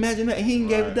 Can you imagine that? He ain't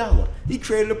gave $1. He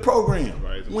created a program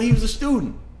when he was a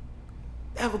student.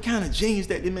 That was kind of genius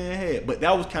that the man had. But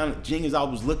that was kind of genius I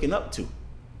was looking up to.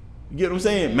 You get what I'm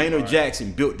saying? Maynard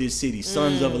Jackson built this city.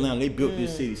 Sons of Atlanta, they built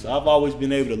this city. So I've always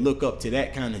been able to look up to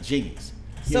that kind of genius.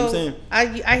 You know what I'm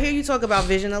saying? I hear you talk about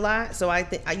vision a lot, so I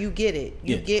think you get it.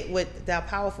 You Yeah. get how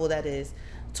powerful that is.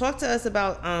 Talk to us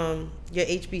about your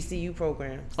HBCU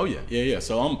program. Oh yeah.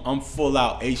 So I'm full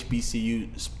out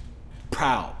HBCU,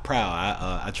 proud.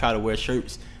 I try to wear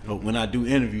shirts when I do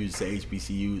interviews to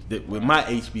HBCUs with my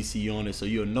HBCU on it, so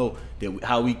you'll know that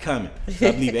how we coming. So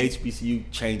I believe HBCU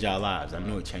changed our lives. I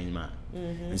know it changed mine.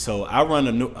 And so I run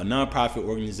a nonprofit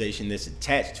organization that's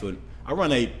attached to it. I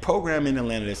run a program in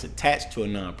Atlanta that's attached to a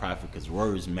nonprofit because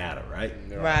words matter, right?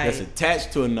 Right. That's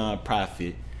attached to a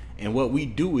nonprofit. And what we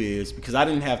do is, because I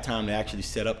didn't have time to actually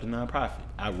set up the nonprofit.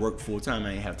 I worked full time,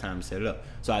 I didn't have time to set it up.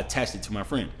 So I attached it to my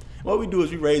friend. What we do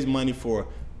is we raise money for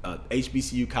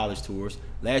HBCU college tours.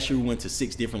 Last year we went to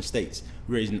 6 different states.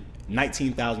 We raised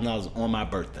 $19,000 on my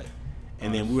birthday.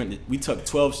 And then we took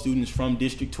 12 students from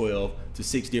District 12 to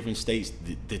 6 different states.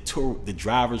 The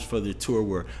drivers for the tour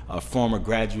were former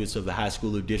graduates of the high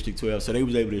school of District 12, so they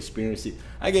was able to experience it.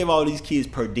 I gave all these kids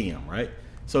per diem, right?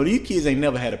 So these kids ain't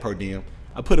never had a per diem.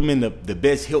 I put them in the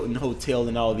best Hilton hotel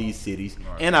in all these cities,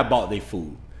 and I bought their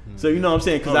food. So you know what I'm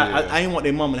saying? Because I didn't want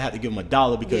their mama to have to give them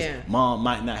 $1 because mom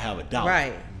might not have $1.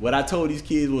 Right. What I told these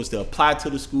kids was to apply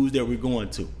to the schools that we're going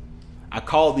to. I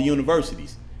called the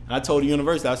universities. I told the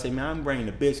university, I said, man, I'm bringing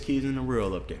the best kids in the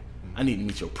world up there. I need to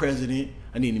meet your president.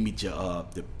 I need to meet your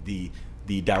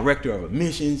the director of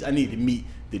admissions. I need to meet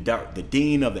the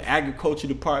dean of the agriculture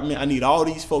department. I need all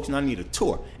these folks, and I need a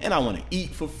tour. And I want to eat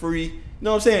for free. You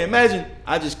know what I'm saying? Imagine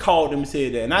I just called them and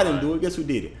said that, and I didn't do it. Guess who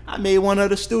did it? I made one of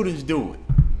the students do it.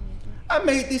 I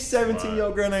made this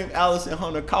 17-year-old girl named Allison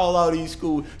Hunter call all these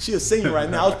schools. She's a senior right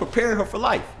now. I was preparing her for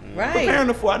life. Right. Preparing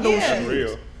her for, I know what she Real.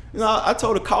 is. You know, I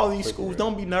told her, call these schools.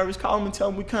 Don't be nervous. Call them and tell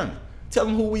them we coming. Tell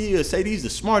them who we is. Say these the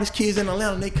smartest kids in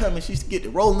Atlanta. And they coming. She's get to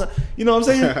rolling up. You know what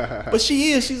I'm saying? But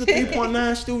she is. She's a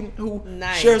 3.9 student who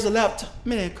shares a laptop.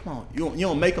 Man, come on. You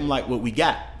don't make them like what we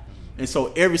got. And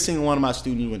so every single one of my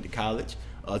students went to college.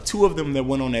 2 of them that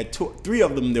went on that tour, 3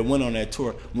 of them that went on that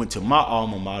tour went to my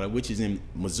alma mater, which is in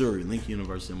Missouri, Lincoln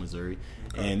University in Missouri.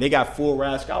 And they got full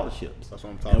ride scholarships. That's what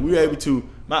I'm talking And we were able to,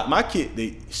 my kid,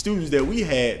 the students that we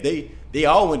had, they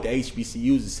all went to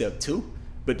HBCUs except 2.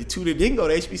 But the 2 that didn't go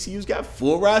to HBCUs got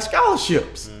full ride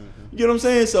scholarships. You get what I'm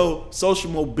saying? So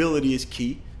social mobility is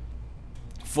key.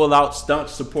 Full out staunch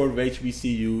support of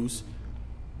HBCUs.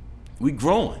 We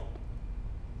growing.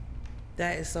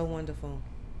 That is so wonderful.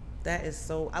 That is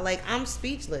so. I'm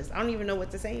speechless. I don't even know what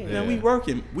to say anymore. Man, we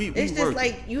working. It's just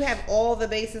like you have all the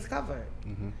bases covered.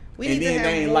 We And need then to they have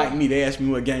ain't more. like me. They asked me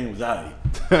what game was out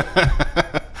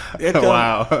here.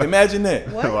 Wow. Imagine that.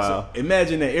 What? Wow. So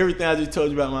imagine that. Everything I just told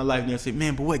you about my life, and they say,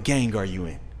 man, but what gang are you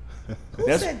in? Who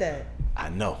said that? I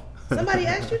know. Somebody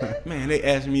asked you that? Man, they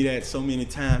asked me that so many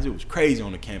times. It was crazy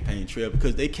on the campaign trail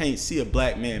because they can't see a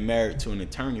black man married to an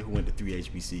attorney who went to 3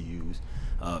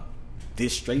 HBCUs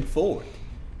this straightforward.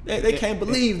 They can't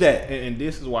believe that. And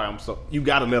this is why I'm so. You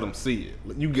gotta let them see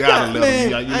it. You gotta let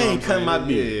Man, them. You know I ain't what cut I'm my saying?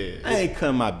 beard. Yeah. I ain't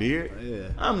cut my beard. Yeah.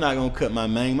 I'm not gonna cut my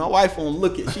mane. My wife won't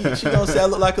look at. She gonna say I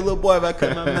look like a little boy if I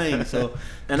cut my mane. So,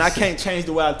 and I can't change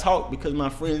the way I talk because my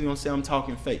friends are gonna say I'm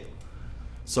talking fake.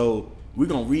 So we're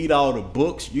gonna read all the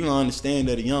books. You're gonna understand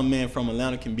that a young man from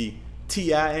Atlanta can be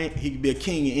T.I. He could be a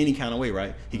king in any kind of way,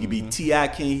 right? He could be T.I.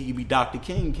 King. He could be Dr.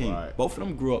 King. Right. Both of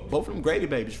them grew up. Both of them Grady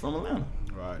babies from Atlanta.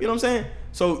 Right. You know what I'm saying?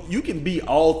 So you can be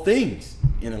all things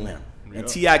in Atlanta. And Yep.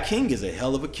 T.I. King is a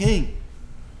hell of a king.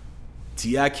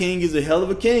 T.I. King is a hell of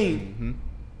a king.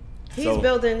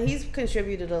 He's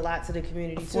contributed a lot to the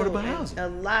community Affordable too. And housing. a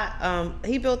lot.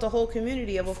 He built a whole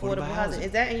community of affordable housing.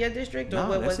 Is that in your district or No,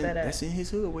 where that's was that at? That's in his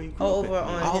hood where he grew Oh, up over at.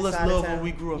 on All his us side of love town. where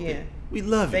we grew up Yeah. at. We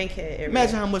love it. Bankhead area.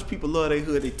 Imagine how much people love their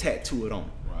hood. They tattoo it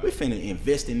on. Right. We finna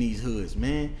invest in these hoods,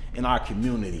 man, in our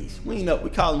communities. We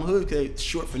call them hoods because it's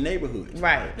short for neighborhoods.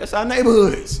 Right. That's our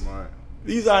neighborhoods. Right.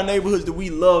 These are our neighborhoods that we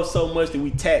love so much that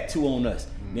we tattoo on us.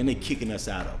 Then they kicking us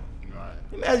out of them.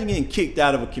 Right. Imagine getting kicked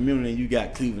out of a community and you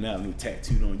got Cleveland Avenue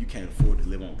tattooed on. You can't afford to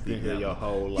live on Been Cleveland here Avenue. your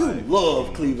whole You life.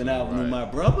 love Cleveland Avenue, Right. my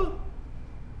brother.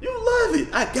 You love it.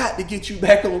 I got to get you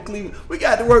back on Cleveland. We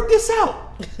got to work this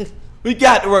out. We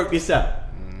got to work this out.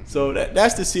 So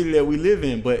that's the city that we live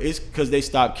in, but it's because they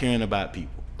stopped caring about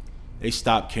people. They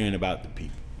stopped caring about the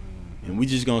people. And we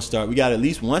just gonna start. We got at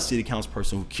least one city council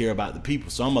person who care about the people.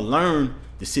 So I'm gonna learn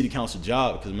the city council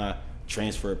job because my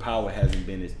transfer of power hasn't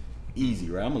been as easy,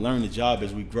 right? I'm gonna learn the job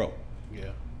as we grow.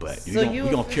 Yeah. But So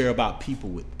we're gonna care about people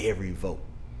with every vote.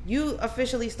 You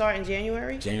officially start in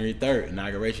January? January 3rd,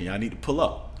 inauguration. Y'all need to pull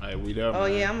up. Hey, we there. Oh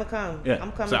man. yeah, I'm gonna come. Yeah.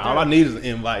 I'm coming. So all through. I need is an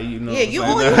invite. You know. Yeah, what I'm you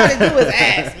saying? all you gotta do is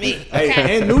ask me. Okay.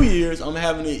 Hey, and New Year's, I'm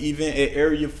having an event at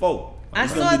Area 4. I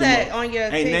It's gonna saw be the that on your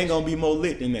Ain't page. gonna be more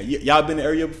lit than that. Y'all been to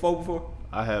Area before?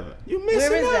 I haven't. You missing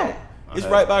Where is out. that? It's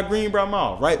Okay. right by Greenbrier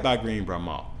Mall. Right by Greenbrier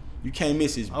Mall. You can't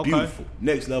miss it. It's Okay. beautiful.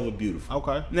 Next level beautiful.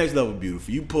 Okay. Next level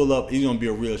beautiful. You pull up, it's gonna be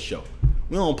a real show.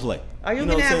 We don't play. Are you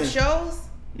know gonna what I'm have saying? shows?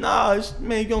 Nah,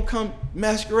 man, you gonna come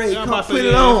masquerade. Yeah, I'm Come about to put say,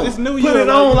 it yeah, on. it's New Put Year, it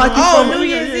on like you Oh, from New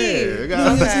Year's Eve. New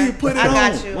Year's Okay. Eve, put it I on.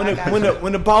 got you, When I the got when you. the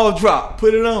when the ball drop,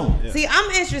 put it on. See, I'm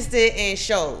interested in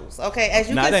shows. Okay, as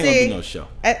you Nah, can it ain't see, gonna be no show.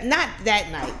 Not that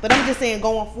night, but I'm just saying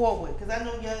going forward because I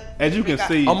know you're. As you can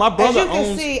see, Oh, my As brother you can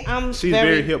owns. see, I'm she's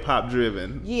very hip hop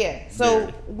driven. Yeah,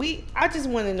 so Very. I just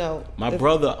want to know. My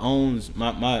brother owns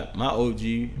my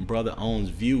OG brother owns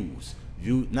Views.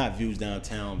 Not Views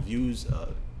downtown. Views.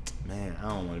 Man, I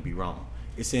don't want to be wrong.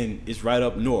 It's right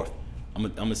up north. I'm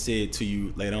gonna say it to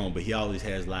you later on. But he always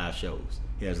has live shows.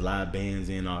 He has live bands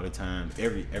in all the time.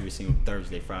 Every single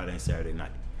Thursday, Friday, and Saturday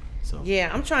night. So Yeah,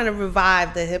 I'm trying to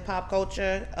revive the hip hop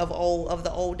culture of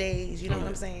the old days. You know what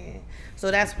I'm saying?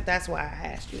 So that's why I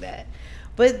asked you that.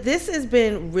 But this has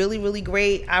been really, really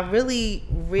great. I really,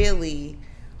 really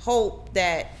hope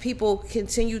that people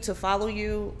continue to follow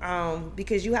you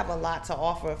because you have a lot to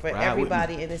offer for Ride with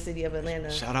everybody me. in the city of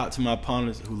Atlanta. shout out to my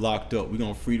partners who locked up. We're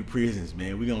gonna free the prisons,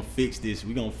 man. We're gonna fix this.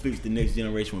 We're gonna fix the next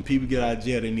generation. When people get out of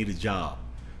jail, they need a job.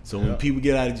 So when people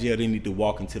get out of jail, they need to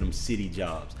walk into them city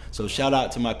jobs. So shout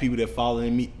out to my people that's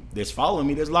following me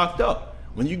that's locked up.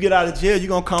 When you get out of jail, you're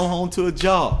gonna come home to a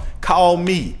job. Call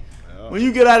me. When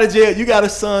you get out of jail, you got a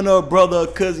son or a brother or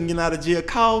cousin getting out of jail,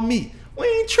 call me. We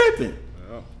ain't tripping.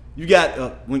 You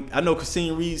got when I know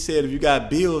Kasim Reed said if you got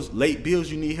bills, late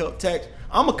bills, you need help tax.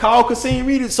 I'ma call Kasim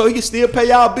Reed so he can still pay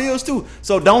y'all bills too.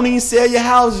 So don't even sell your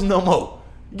houses no more.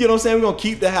 You get what I'm saying? We're gonna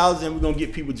keep the houses and we're gonna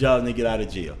get people jobs and they get out of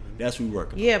jail. That's what we're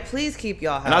working on. Yeah, please keep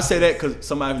y'all. And I say that because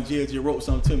somebody from jail just wrote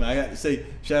something to me. I got to say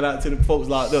shout out to the folks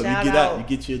locked up. Shout You get out, out.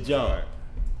 you get your job.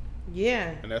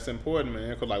 Yeah. And that's important, man.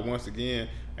 Because, like, once again,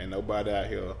 ain't nobody out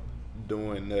here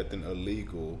doing nothing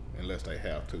illegal unless they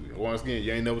have to. Once again,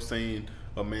 you ain't never seen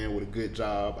a man with a good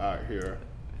job out here.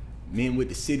 Men with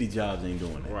the city jobs ain't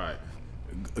doing that. Right.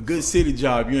 A good city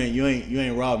job, you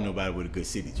ain't robbing nobody with a good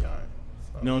city job.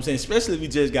 You know what I'm saying? Especially if you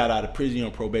just got out of prison, you're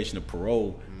on probation or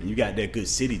parole, and you got that good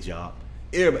city job.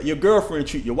 Everybody,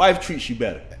 your wife treats you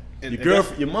better. And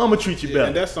Your mama treats you better.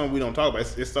 And that's something we don't talk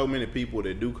about. It's so many people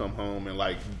that do come home and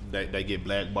like they get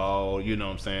blackballed. You know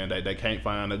what I'm saying? They can't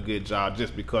find a good job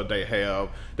just because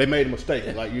they made a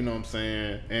mistake. Like, you know what I'm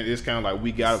saying? And it's kind of like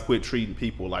we gotta quit treating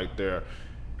people like they're.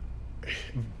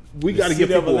 We got to get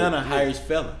city of people. Atlanta hires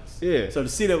felons. Yeah. So the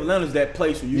city of Atlanta is that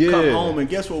place where you come Yeah. home and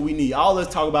guess what we need? All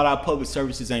us talk about our public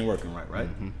services ain't working right?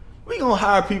 Mm-hmm. We gonna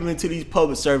hire people into these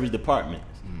public service departments.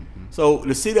 Mm-hmm. So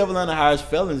the city of Atlanta hires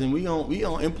felons and we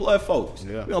gonna employ folks.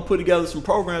 Yeah. We gonna put together some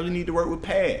programs. We need to work with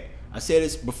PAD. I said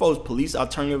this before, it's police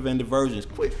alternative and diversions.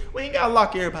 Quit. We ain't gotta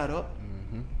lock everybody up.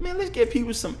 Mm-hmm. Man, let's get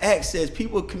people some access.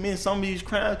 People commit some of these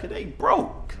crimes because they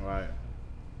broke. Right.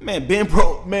 Man, been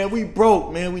broke. Man, we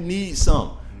broke. Man, we need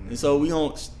some. And so we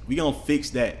gonna fix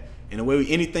that. And the way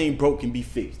anything broke can be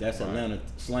fixed. That's Atlanta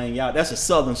slang, y'all. That's a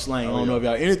Southern slang. I don't know if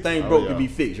y'all. Anything broke can be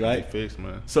fixed, right? Be fixed,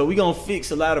 man. So we gonna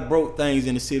fix a lot of broke things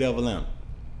in the city of Atlanta.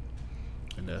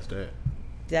 And that's that.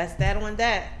 That's that on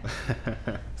that.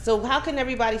 So how can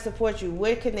everybody support you?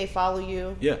 Where can they follow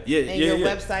you? Yeah. And your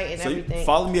website and So you everything.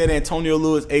 follow me at Antonio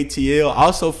Lewis ATL.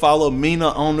 Also follow Mina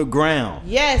on the ground.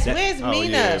 Yes, That- where's Oh,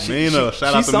 Mina? yeah. Mina,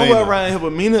 shout out She's to somewhere Mina. around here,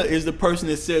 but Mina is the person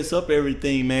that sets up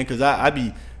everything, man. Cause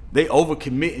they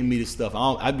overcommitting me to stuff.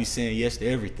 I be saying yes to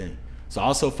everything. So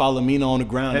also follow Mina on the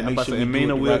ground and I'm make about sure to say, we and do it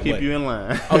Mina the will right keep way. you in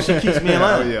line. Oh, she keeps me in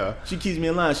line. Oh, yeah. She keeps me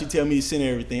in line. She tell me to send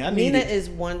everything. I Mina needed. is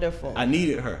wonderful. I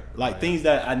needed her. Like things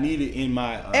that I needed in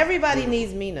my. Everybody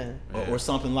needs Mina. or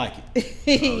something like it.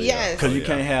 Yes. Because you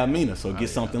can't have Mina, so get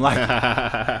something like it.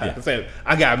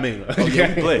 I got Mina. Oh,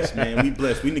 yeah, we blessed, man. We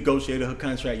blessed. We negotiated her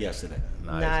contract yesterday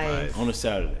Nice. on a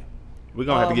Saturday. We're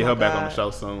gonna have to Oh get her my back on God. the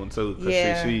show soon too, because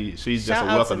Yeah. she's just Shout a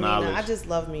out wealth to of Mina. knowledge. I just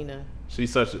love Mina.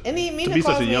 She's such a Mina to be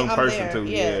such calls a me, young I'm person there. too.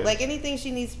 Yeah. Yeah, Like anything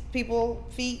she needs, people,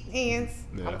 feet, hands,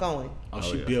 Yeah. I'm going. Oh,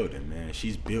 she yeah. building, man.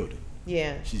 She's building.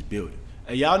 Yeah. She's building.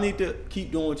 And y'all need to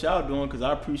keep doing what y'all doing because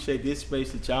I appreciate this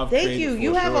space that y'all Thank created you. for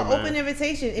You have sure, an man. open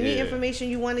invitation. Any Yeah. information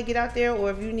you want to get out there, or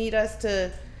if you need us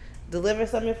to deliver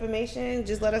some information,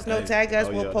 just let us know. Hey. Tag us.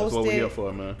 Oh, we'll yeah, post that's what we're here it.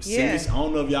 for, man. Yeah. I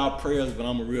don't know if y'all prayers, but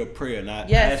I'm a real prayer. And I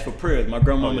Yes. ask for prayers. My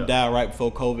grandmama Oh, yeah. died right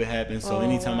before COVID happened. So Oh,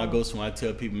 anytime wow. I go somewhere, I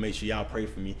tell people, make sure y'all pray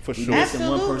for me. For We sure. missing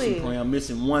one Absolutely. person praying. I'm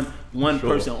missing one Sure.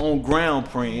 person on ground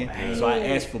praying. So I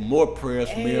ask for more prayers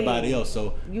from Hey. everybody else.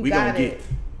 So You we going got to it.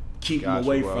 keep Got them you,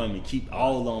 away bro. from me. Keep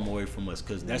all of them away from us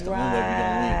because that's the only way we're going to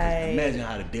win. 'Cause Right. imagine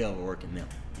how the devil working now.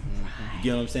 You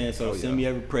get what I'm saying? So send me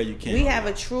every prayer you can. We have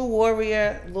a true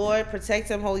warrior. Lord, protect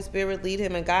him. Holy Spirit, lead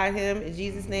him and guide him. In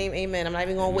Jesus' name, amen. I'm not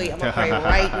even going to wait. I'm going to pray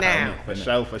right now. For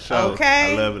sure, for sure.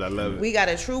 Okay. I love it. I love it. We got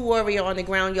a true warrior on the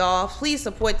ground, y'all. Please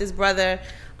support this brother.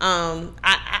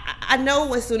 I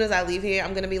know as soon as I leave here,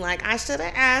 I'm gonna be like, I should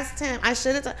have asked him. I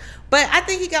should have, but I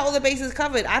think he got all the bases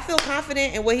covered. I feel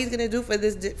confident in what he's gonna do for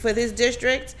this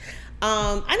district.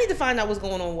 I need to find out what's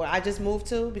going on where I just moved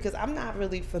to because I'm not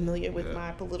really familiar with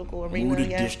my political arena Move to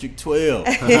yet. District 12.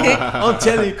 I'm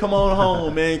telling you, come on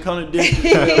home, man. Come to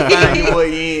District 12. Find your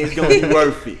way in. It's going to be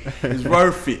worth it. It's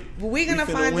worth it. We're gonna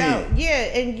We finna find win. out. Yeah,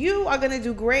 and you are gonna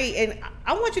do great. And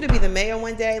I want you to be the mayor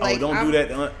one day. Like, Don't I'm- do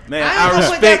that. Man, I ain't I gonna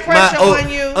put respect that my pressure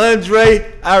on you.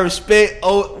 Andre. I respect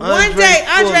Andre. One day,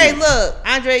 Andre, fully.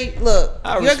 look,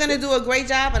 I you're respect- gonna do a great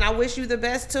job, and I wish you the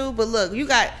best too. But look, we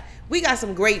got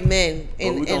some great men But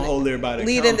in we gonna hold everybody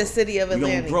leading accountable. the city of Atlanta.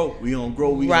 We gonna grow. We gonna grow.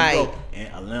 We Right. gonna grow. And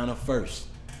Atlanta first.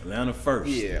 Atlanta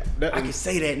first. Yeah. I can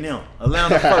say that now.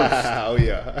 Atlanta first. Oh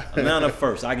yeah. Atlanta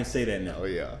first. I can say that now. Oh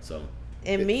yeah. So,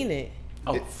 And mean it.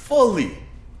 oh, fully.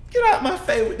 Get out my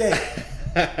face with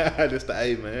that. Just the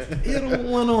A, man. Hit him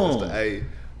one on. Just the A.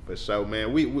 For sure,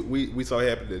 man. We so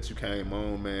happy that you came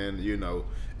on, man. You know,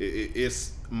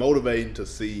 it's motivating to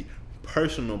see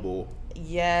personable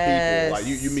Yes.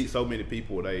 people. Like you meet so many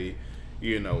people. They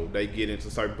get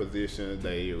into certain positions.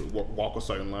 They walk a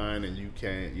certain line, and you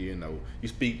can't. You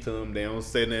speak to them. They don't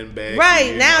say nothing back.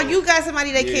 Right now, know. you got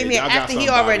somebody that Yeah, came here y'all got after he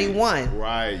somebody- already won.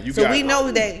 Right. You So got, we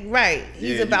know that. Right.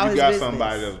 He's about you his got business.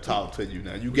 somebody that'll talk to you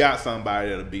now. You got somebody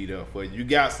that'll be there for you. You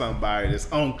got somebody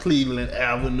that's on Cleveland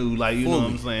Avenue, like you know what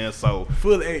I'm saying. So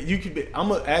Fully, you could be. I'm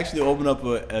gonna actually open up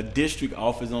a district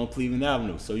office on Cleveland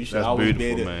Avenue, so you should That's always be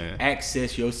beautiful, able to man.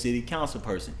 access your city council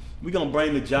person. We're gonna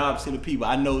bring the jobs to the people.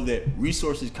 I know that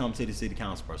resources come to the city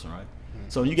council person, right?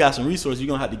 So when you got some resources, you're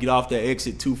gonna have to get off that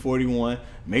exit 241,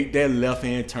 make that left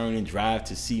hand turn, and drive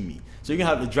to see me. So you're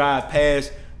gonna have to drive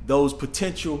past those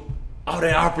potential, all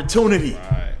that opportunity.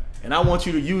 right. And I want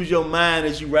you to use your mind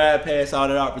as you ride past all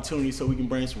that opportunity, so we can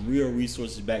bring some real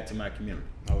resources back to my community.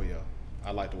 Oh yeah,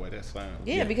 I like the way that sounds.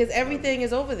 Yeah, because everything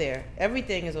is over there.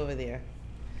 Everything is over there.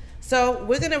 So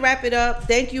we're gonna wrap it up.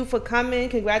 Thank you for coming.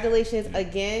 Congratulations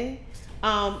again.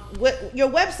 What your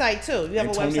website too? You have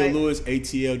a website.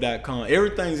 AntonioLewisATL.com.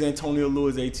 Everything's Antonio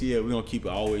Lewis ATL. We're gonna keep it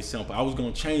always simple. I was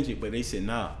gonna change it, but they said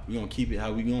nah. We're gonna keep it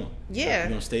how we going. Yeah. We're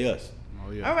gonna stay us.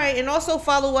 Oh yeah. All right, and also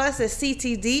follow us at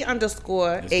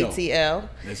CTD_ATL.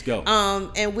 Let's go.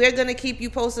 And we're gonna keep you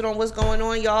posted on what's going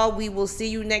on, y'all. We will see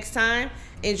you next time.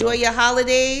 Enjoy your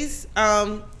holidays.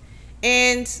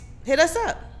 And hit us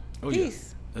up. Oh, yeah.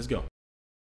 Peace. Let's go.